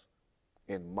use us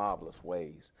in marvelous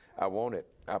ways. I want it.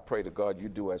 I pray to God you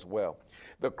do as well.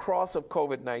 The cross of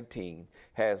COVID-19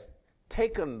 has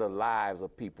taken the lives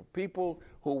of people. People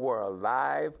who were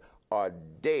alive are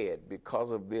dead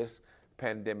because of this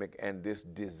pandemic and this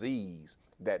disease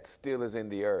that still is in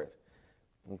the earth.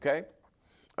 Okay?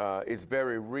 It's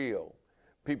very real.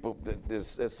 People,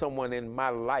 there's someone in my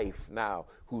life now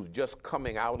who's just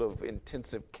coming out of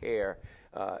intensive care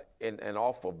and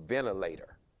off a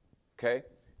ventilator. Okay?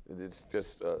 It's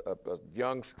just a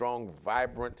young, strong,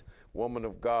 vibrant woman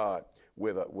of God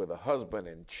with a husband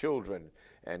and children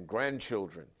and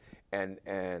grandchildren,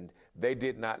 and they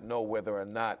did not know whether or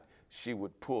not she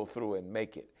would pull through and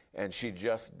make it, and she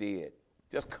just did.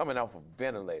 Just coming off a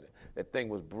ventilator, that thing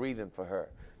was breathing for her.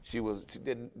 She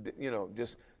didn't,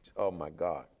 just, oh my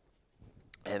God.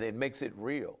 And it makes it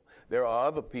real. There are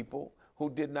other people who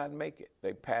did not make it.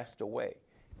 They passed away,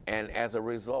 and as a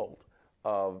result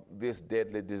of this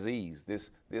deadly disease, this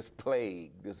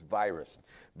plague, this virus,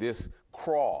 this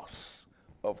cross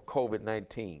of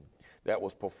COVID-19 that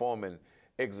was performing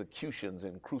executions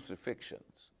and crucifixions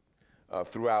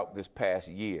throughout this past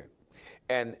year.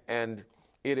 And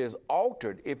it is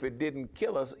altered. If it didn't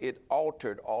kill us, it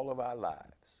altered all of our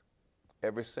lives,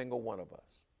 every single one of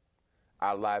us.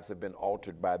 Our lives have been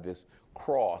altered by this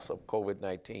cross of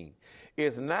COVID-19.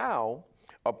 It's now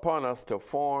upon us to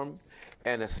form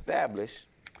and establish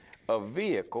a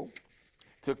vehicle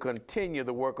to continue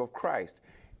the work of Christ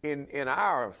in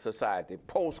our society,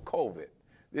 post-COVID.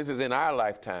 This is in our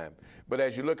lifetime. But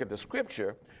as you look at the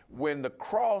scripture, when the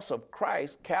cross of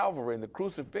Christ, Calvary, and the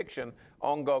crucifixion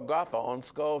on Golgotha, on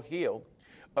Skull Hill,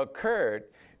 occurred,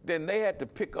 then they had to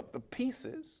pick up the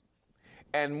pieces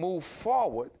and move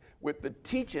forward with the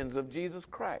teachings of Jesus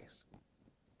Christ.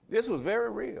 This was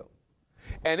very real.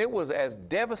 And it was as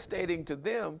devastating to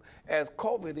them as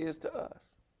COVID is to us.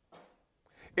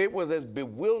 It was as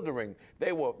bewildering.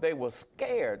 They were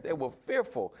scared. They were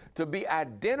fearful to be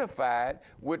identified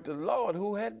with the Lord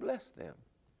who had blessed them.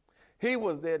 He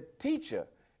was their teacher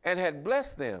and had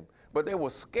blessed them, but they were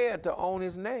scared to own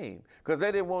his name because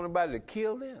they didn't want anybody to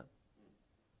kill them.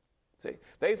 See,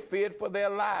 they feared for their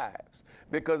lives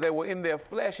because they were in their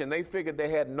flesh and they figured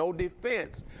they had no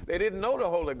defense. They didn't know the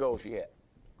Holy Ghost yet.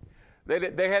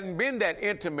 They hadn't been that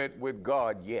intimate with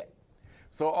God yet.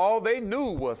 So all they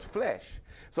knew was flesh.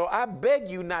 So I beg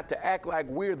you not to act like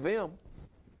we're them.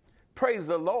 Praise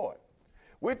the Lord.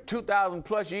 We're 2,000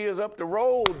 plus years up the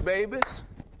road, babies.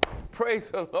 Praise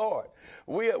the Lord.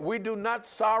 We do not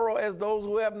sorrow as those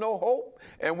who have no hope,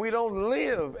 and we don't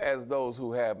live as those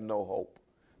who have no hope.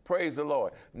 Praise the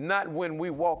Lord. Not when we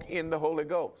walk in the Holy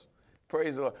Ghost.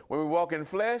 Praise the Lord. When we walk in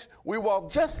flesh, we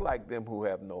walk just like them who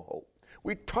have no hope.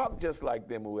 We talk just like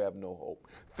them who have no hope.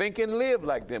 Think and live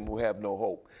like them who have no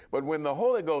hope. But when the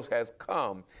Holy Ghost has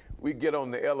come, we get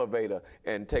on the elevator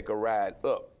and take a ride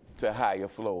up to higher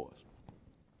floors.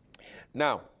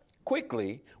 Now,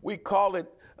 quickly, we call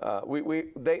it,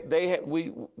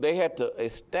 they had to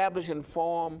establish and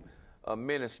form a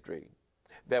ministry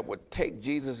that would take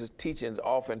Jesus' teachings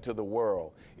off into the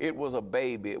world. It was a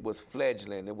baby. It was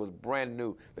fledgling. It was brand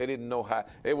new. They didn't know how.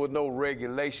 There was no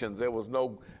regulations. There was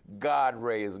no guide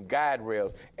rails,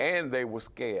 and they were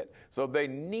scared. So they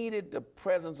needed the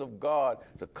presence of God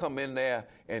to come in there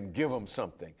and give them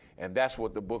something. And that's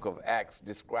what the book of Acts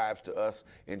describes to us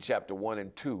in chapter 1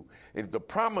 and 2. The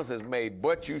promise is made,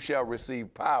 but you shall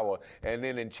receive power. And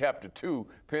then in chapter 2,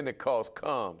 Pentecost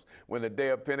comes. When the day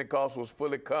of Pentecost was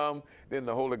fully come, then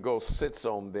the Holy Ghost sits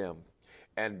on them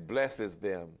and blesses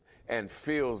them and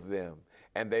fills them.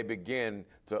 And they begin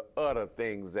to utter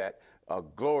things that are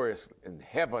glorious and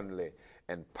heavenly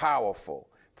and powerful.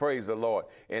 Praise the Lord.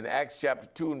 In Acts chapter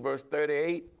 2 and verse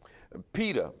 38,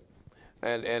 Peter,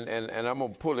 and I'm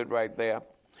going to pull it right there.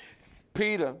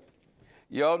 Peter,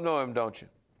 y'all know him, don't you?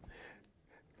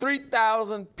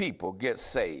 3,000 people get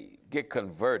saved, get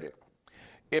converted.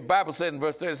 The Bible said in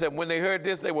verse 37, when they heard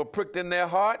this, they were pricked in their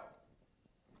heart.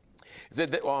 It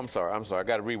said that, I'm sorry. I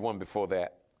got to read one before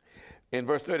that. In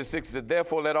verse 36, it said,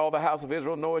 therefore let all the house of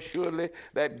Israel know assuredly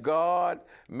that God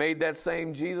made that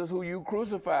same Jesus who you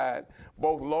crucified,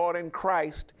 both Lord and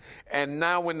Christ. And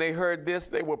now when they heard this,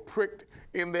 they were pricked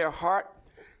in their heart.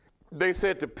 They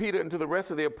said to Peter and to the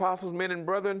rest of the apostles, men and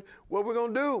brethren, what are we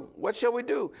going to do? What shall we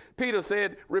do? Peter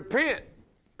said, repent.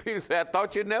 Peter said, I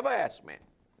thought you'd never ask me.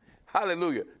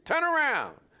 Hallelujah. Turn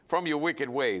around from your wicked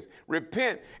ways.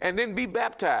 Repent and then be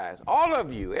baptized. All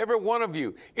of you, every one of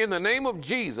you, in the name of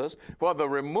Jesus for the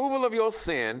removal of your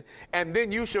sin, and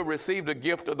then you shall receive the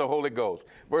gift of the Holy Ghost.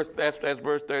 That's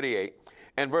verse 38.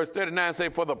 And verse 39 say,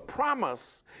 for the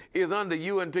promise is unto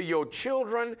you and to your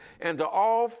children and to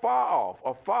all that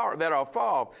are far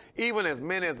off, even as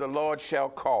many as the Lord shall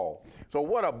call. So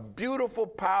what a beautiful,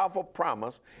 powerful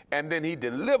promise. And then he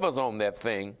delivers on that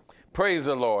thing. Praise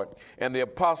the Lord. And the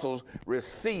apostles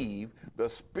receive the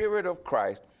Spirit of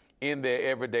Christ in their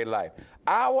everyday life.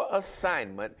 Our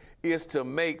assignment is to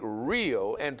make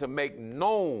real and to make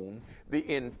known the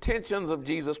intentions of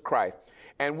Jesus Christ.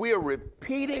 And we are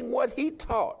repeating what he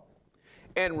taught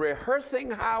and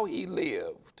rehearsing how he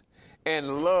lived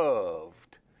and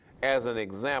loved as an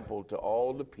example to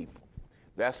all the people.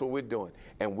 That's what we're doing.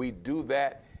 And we do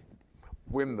that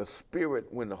when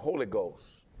the Holy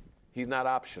Ghost, he's not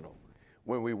optional.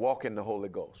 When we walk in the Holy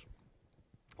Ghost,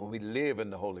 when we live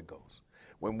in the Holy Ghost,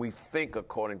 when we think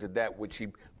according to that which he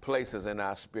places in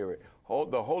our spirit.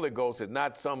 The Holy Ghost is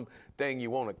not something you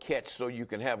want to catch so you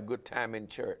can have a good time in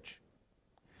church.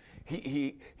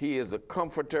 He is the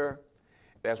comforter.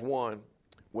 That's one.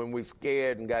 When we're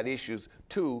scared and got issues.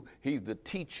 Two, he's the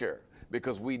teacher,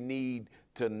 because we need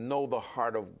to know the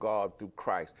heart of God through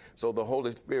Christ. So the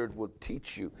Holy Spirit will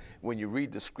teach you. When you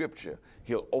read the scripture,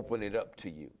 he'll open it up to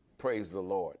you. Praise the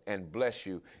Lord, and bless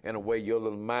you in a way your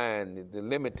little mind, the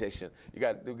limitation. You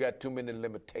got too many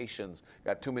limitations,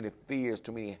 got too many fears,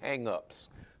 too many hang-ups.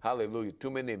 Hallelujah.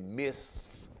 Too many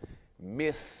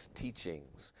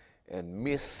mis-teachings and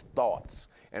mis-thoughts.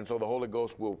 And so the Holy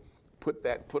Ghost will put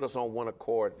us on one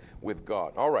accord with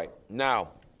God. All right. Now,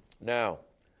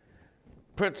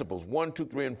 principles 1, 2,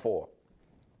 3, and 4.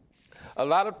 A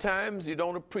lot of times you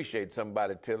don't appreciate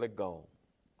somebody till they're gone.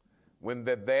 When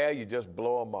they're there, you just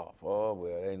blow them off. Oh,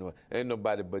 well, ain't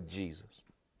nobody but Jesus.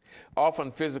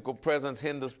 Often physical presence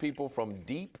hinders people from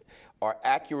deep or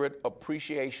accurate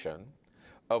appreciation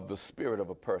of the spirit of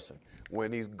a person.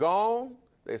 When he's gone,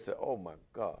 they say, oh my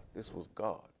God, this was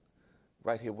God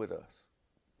right here with us.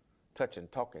 Touching,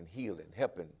 talking, healing,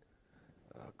 helping,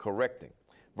 correcting.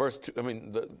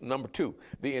 Number 2,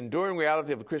 the enduring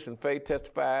reality of the Christian faith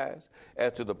testifies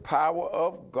as to the power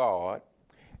of God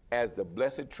as the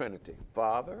Blessed Trinity,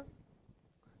 Father,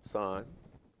 Son,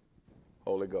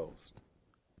 Holy Ghost.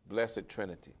 Blessed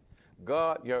Trinity.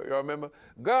 God, you remember?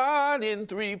 God in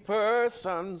 3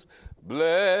 persons,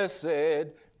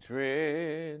 Blessed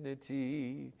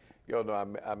Trinity. Y'all know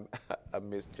I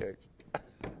miss church.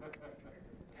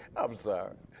 I'm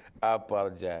sorry. I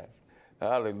apologize.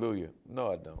 Hallelujah.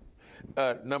 No, I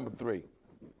don't. Number 3,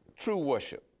 true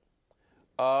worship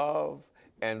of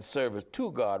and service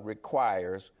to God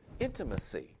requires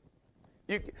intimacy.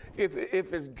 If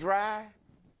it's dry,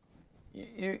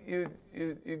 you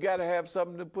got to have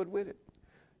something to put with it.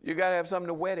 You got to have something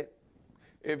to wet it.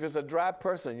 If it's a dry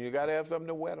person, you got to have something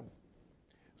to wet them,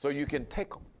 so you can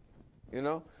take them. You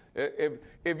know,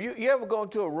 if you ever go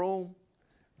into a room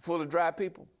full of dry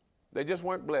people, they just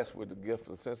weren't blessed with the gift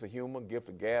of sense of humor, gift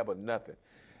of gab, or nothing.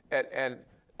 And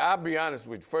I'll be honest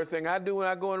with you. First thing I do when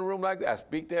I go in a room like that, I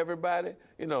speak to everybody.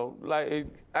 You know, like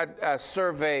I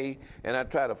survey and I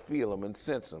try to feel them and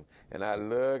sense them. And I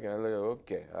look,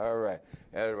 okay, all right,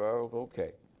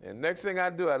 okay. And next thing I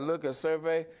do, I look at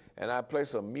survey and I play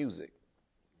some music.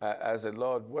 I said,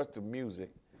 Lord, what's the music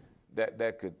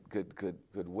that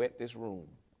could wet this room?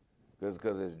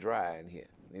 Because it's dry in here.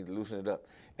 I need to loosen it up.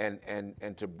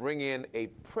 And to bring in a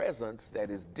presence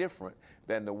that is different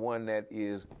than the one that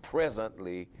is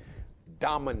presently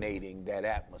dominating that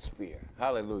atmosphere.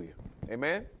 Hallelujah.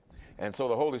 Amen? And so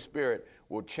the Holy Spirit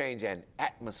will change an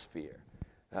atmosphere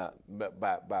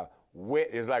by wet.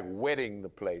 It's like wetting the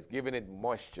place, giving it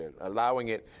moisture, allowing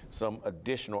it some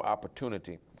additional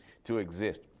opportunity to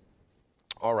exist.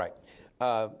 All right.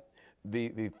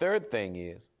 The third thing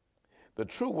is the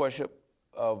true worship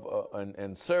of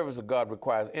and service of God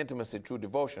requires intimacy, true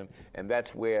devotion, and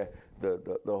that's where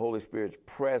the Holy Spirit's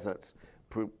presence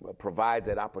provides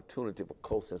that opportunity for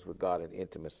closeness with God and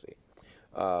intimacy.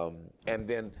 And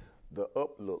then the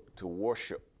uplook to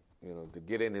worship, you know, to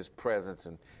get in His presence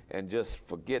and just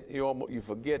forget. You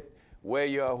forget where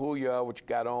you are, who you are, what you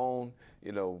got on,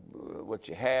 you know, what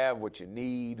you have, what you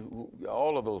need,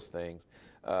 all of those things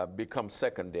become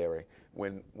secondary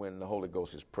when the Holy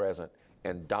Ghost is present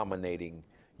and dominating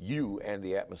you and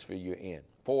the atmosphere you're in.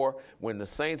 4, when the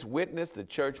saints witness, the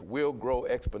church will grow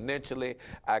exponentially.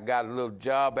 I got a little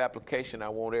job application I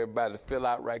want everybody to fill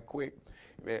out right quick.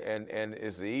 And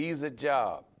it's an easy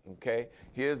job, okay?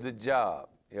 Here's the job.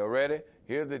 You ready?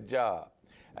 Here's the job.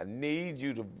 I need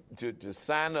you to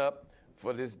sign up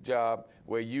for this job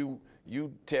where you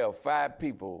tell 5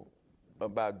 people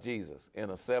about Jesus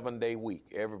in a 7-day week.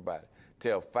 Everybody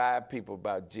tell 5 people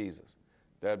about Jesus.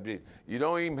 You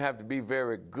don't even have to be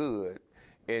very good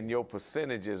in your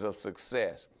percentages of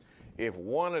success. If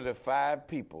one of the 5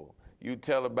 people you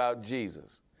tell about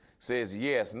Jesus says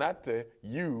yes, not to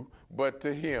you, but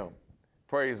to him,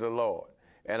 praise the Lord.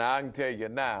 And I can tell you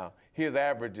now, his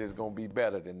average is going to be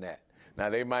better than that. Now,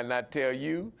 they might not tell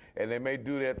you, and they may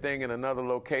do their thing in another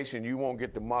location. You won't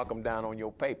get to mark them down on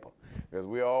your paper, because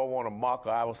we all want to mark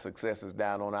our successes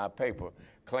down on our paper,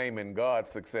 claiming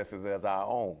God's successes as our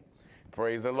own.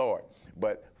 Praise the Lord.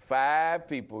 But 5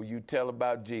 people you tell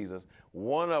about Jesus,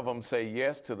 one of them say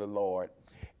yes to the Lord,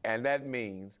 and that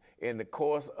means in the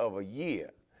course of a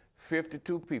year,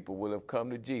 52 people will have come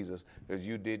to Jesus because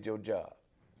you did your job.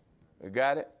 You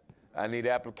got it? I need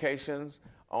applications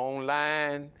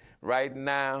online right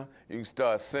now. You can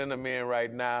start sending them in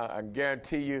right now. I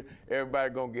guarantee you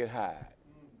everybody going to get hired.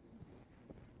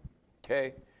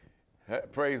 Okay?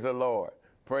 Praise the Lord.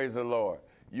 Praise the Lord.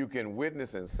 You can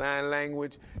witness in sign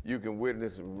language. You can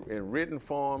witness in written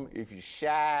form. If you're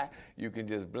shy, you can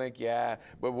just blink your eye.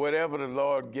 But whatever the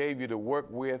Lord gave you to work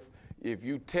with, if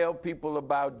you tell people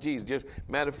about Jesus, just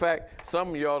matter of fact, some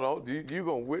of y'all don't. You're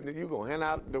going to witness. You're going to hand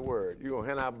out the word. You're going to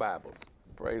hand out Bibles.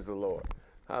 Praise the Lord.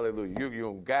 Hallelujah. You're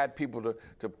going to guide people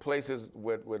to places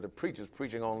where the preacher's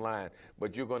preaching online.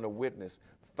 But you're going to witness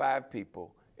 5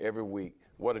 people every week.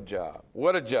 What a job.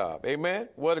 What a job. Amen?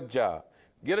 What a job.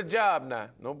 Get a job now.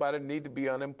 Nobody need to be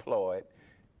unemployed,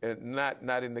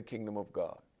 not in the kingdom of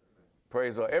God.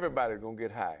 Praise the Lord. Everybody's going to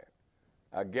get hired.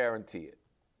 I guarantee it.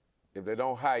 If they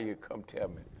don't hire you, come tell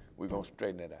me. We're going to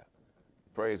straighten it out.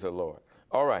 Praise the Lord.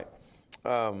 All right.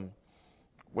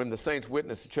 When the saints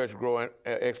witness, the church grow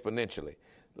exponentially.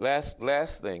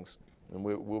 Last things, and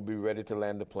we'll be ready to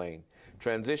land the plane.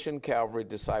 Transition, Calvary,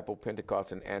 Disciple,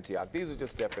 Pentecost, and Antioch. These are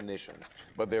just definitions,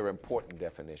 but they're important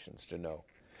definitions to know.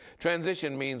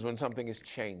 Transition means when something is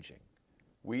changing.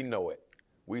 We know it.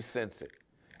 We sense it.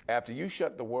 After you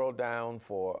shut the world down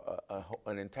for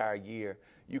an entire year,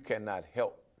 you cannot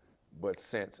help but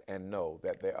sense and know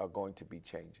that there are going to be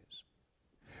changes.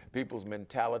 People's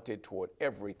mentality toward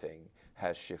everything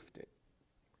has shifted.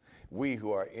 We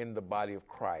who are in the body of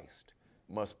Christ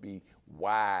must be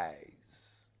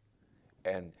wise,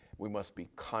 and we must be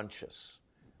conscious.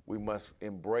 We must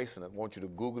embrace, and I want you to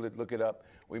Google it, look it up.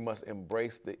 We must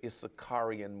embrace the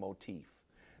Issacharian motif,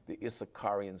 the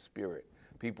Issacharian spirit,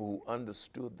 people who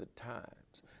understood the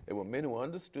times. There were men who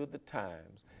understood the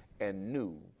times and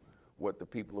knew what the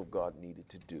people of God needed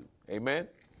to do. Amen?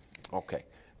 Okay.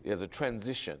 There's a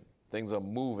transition. Things are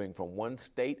moving from one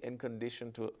state and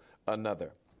condition to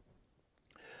another.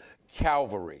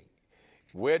 Calvary.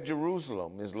 Where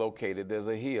Jerusalem is located, there's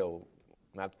a hill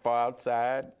not far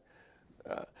outside,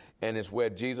 and it's where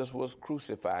Jesus was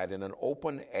crucified in an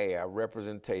open air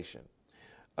representation.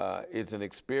 It's an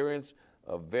experience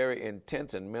of very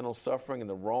intense and mental suffering, and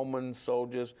the Roman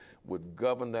soldiers would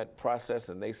govern that process,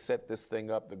 and they set this thing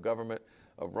up. The government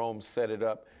of Rome set it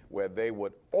up where they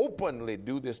would openly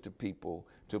do this to people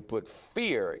to put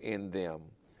fear in them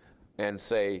and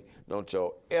say, don't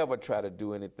y'all ever try to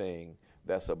do anything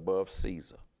that's above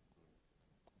Caesar.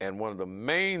 And one of the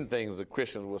main things the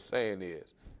Christians were saying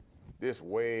is, this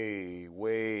way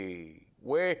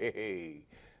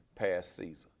past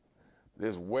Caesar.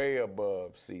 This way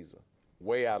above Caesar,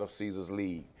 way out of Caesar's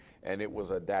league. And it was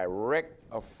a direct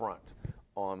affront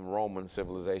on Roman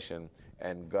civilization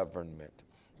and government.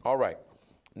 All right.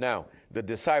 Now, the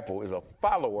disciple is a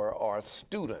follower or a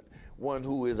student, one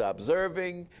who is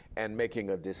observing and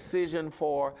making a decision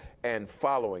for and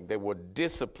following. They were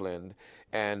disciplined,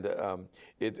 and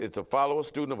it's a follower,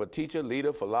 student of a teacher,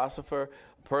 leader, philosopher,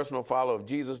 personal follower of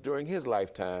Jesus during his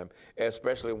lifetime,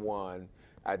 especially one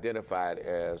identified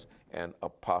as an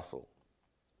apostle.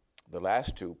 The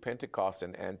last two, Pentecost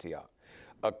and Antioch.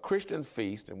 A Christian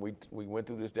feast, and we went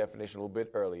through this definition a little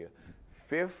bit earlier,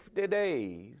 50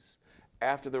 days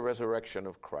after the resurrection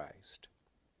of Christ,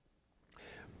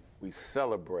 we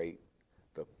celebrate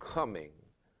the coming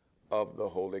of the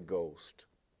Holy Ghost.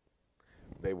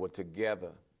 They were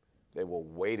together. They were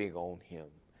waiting on him.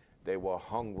 They were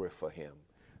hungry for him.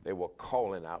 They were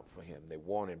calling out for him. They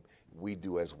want him. We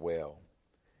do as well.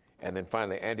 And then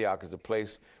finally, Antioch is the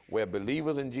place where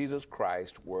believers in Jesus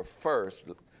Christ were first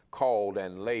called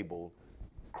and labeled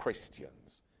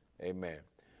Christians. Amen.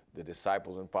 The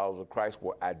disciples and followers of Christ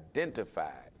were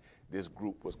identified. This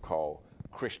group was called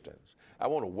Christians. I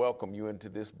want to welcome you into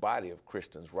this body of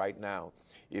Christians right now.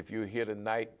 If you're here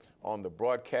tonight on the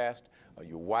broadcast or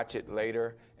you watch it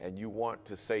later and you want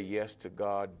to say yes to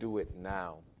God, do it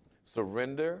now.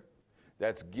 Surrender,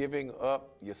 that's giving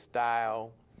up your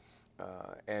style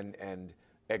and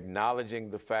acknowledging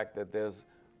the fact that there's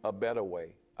a better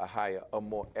way, a higher, a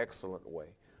more excellent way,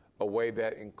 a way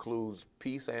that includes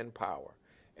peace and power,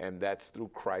 and that's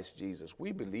through Christ Jesus.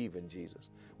 We believe in Jesus.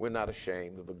 We're not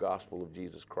ashamed of the gospel of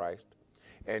Jesus Christ,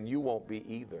 and you won't be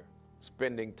either.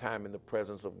 Spending time in the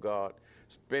presence of God,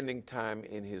 spending time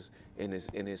in His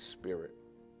Spirit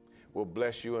will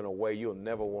bless you in a way you'll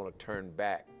never want to turn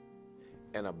back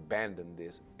and abandon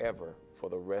this ever for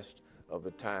the rest of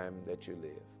the time that you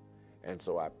live. And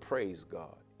so I praise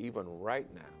God, even right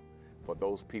now, for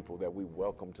those people that we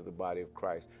welcome to the body of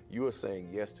Christ. You are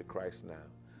saying yes to Christ now.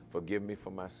 Forgive me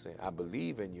for my sin. I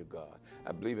believe in you, God.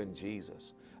 I believe in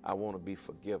Jesus. I want to be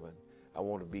forgiven. I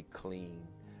want to be clean.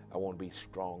 I want to be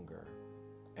stronger.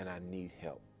 And I need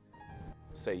help.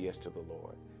 Say yes to the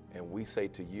Lord. And we say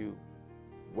to you,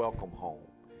 welcome home.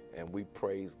 And we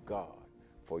praise God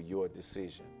for your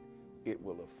decision. It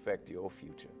will affect your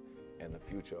future and the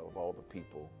future of all the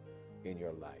people in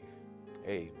your life.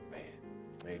 Amen.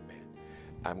 Amen.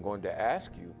 I'm going to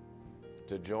ask you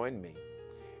to join me.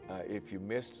 If you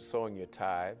missed sowing your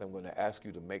tithe, I'm going to ask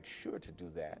you to make sure to do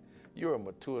that. You're a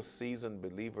mature, seasoned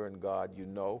believer in God. You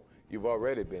know you've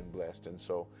already been blessed, and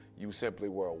so you simply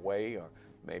were away, or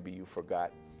maybe you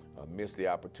forgot, missed the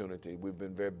opportunity. We've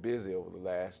been very busy over the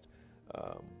last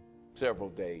several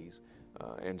days,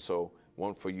 and so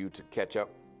want for you to catch up,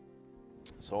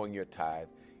 sowing your tithe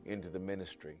into the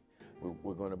ministry.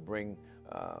 We're going to bring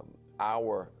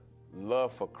our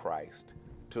love for Christ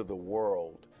to the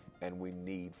world, and we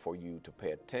need for you to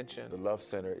pay attention. The Love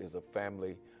Center is a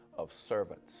family of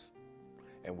servants,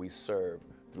 and we serve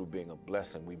through being a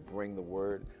blessing. We bring the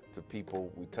word to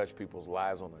people. We touch people's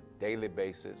lives on a daily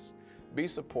basis. Be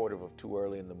supportive of Too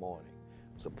Early in the Morning,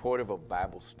 supportive of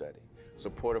Bible study,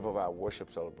 supportive of our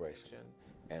worship celebration,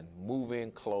 and move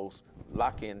in close,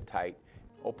 lock in tight,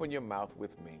 open your mouth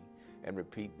with me, and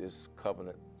repeat this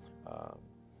covenant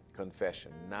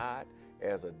confession, not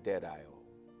as a debt I owe,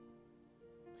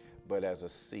 but as a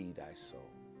seed I sow.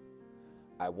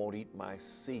 I won't eat my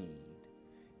seed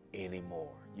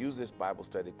anymore. Use this Bible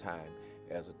study time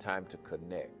as a time to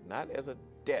connect, not as a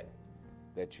debt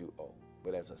that you owe,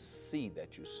 but as a seed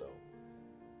that you sow.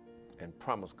 And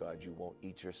promise God you won't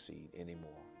eat your seed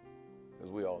anymore,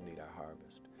 because we all need our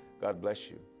harvest. God bless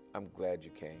you. I'm glad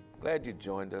you came. Glad you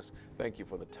joined us. Thank you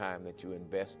for the time that you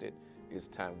invested. It's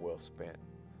time well spent.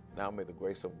 Now may the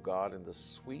grace of God and the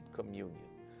sweet communion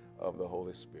of the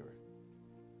Holy Spirit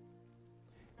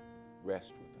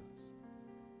rest with us.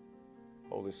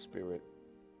 Holy Spirit,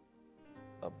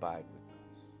 abide with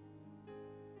us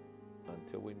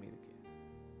until we meet again.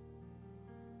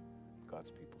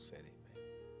 God's people said amen.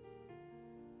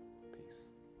 Peace.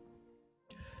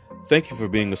 Thank you for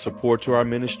being a support to our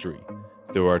ministry.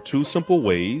 There are two simple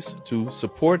ways to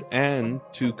support and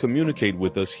to communicate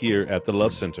with us here at the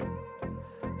Love Center.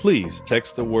 Please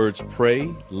text the words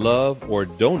pray, love, or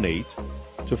donate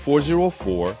to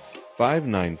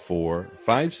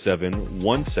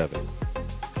 404-594-5717.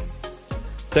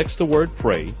 Text the word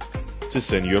pray to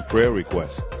send your prayer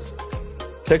requests.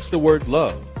 Text the word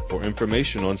love for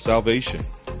information on salvation.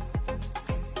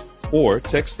 Or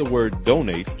text the word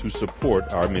donate to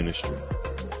support our ministry.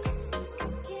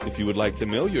 If you would like to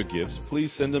mail your gifts,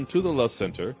 please send them to the Love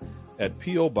Center at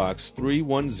P.O. Box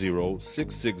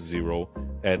 310660,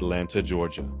 Atlanta,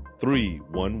 Georgia,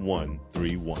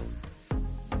 31131.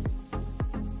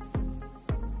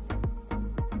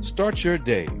 Start your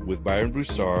day with Byron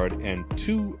Broussard and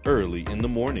Too Early in the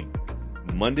Morning,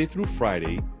 Monday through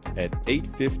Friday at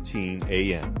 8:15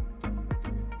 a.m.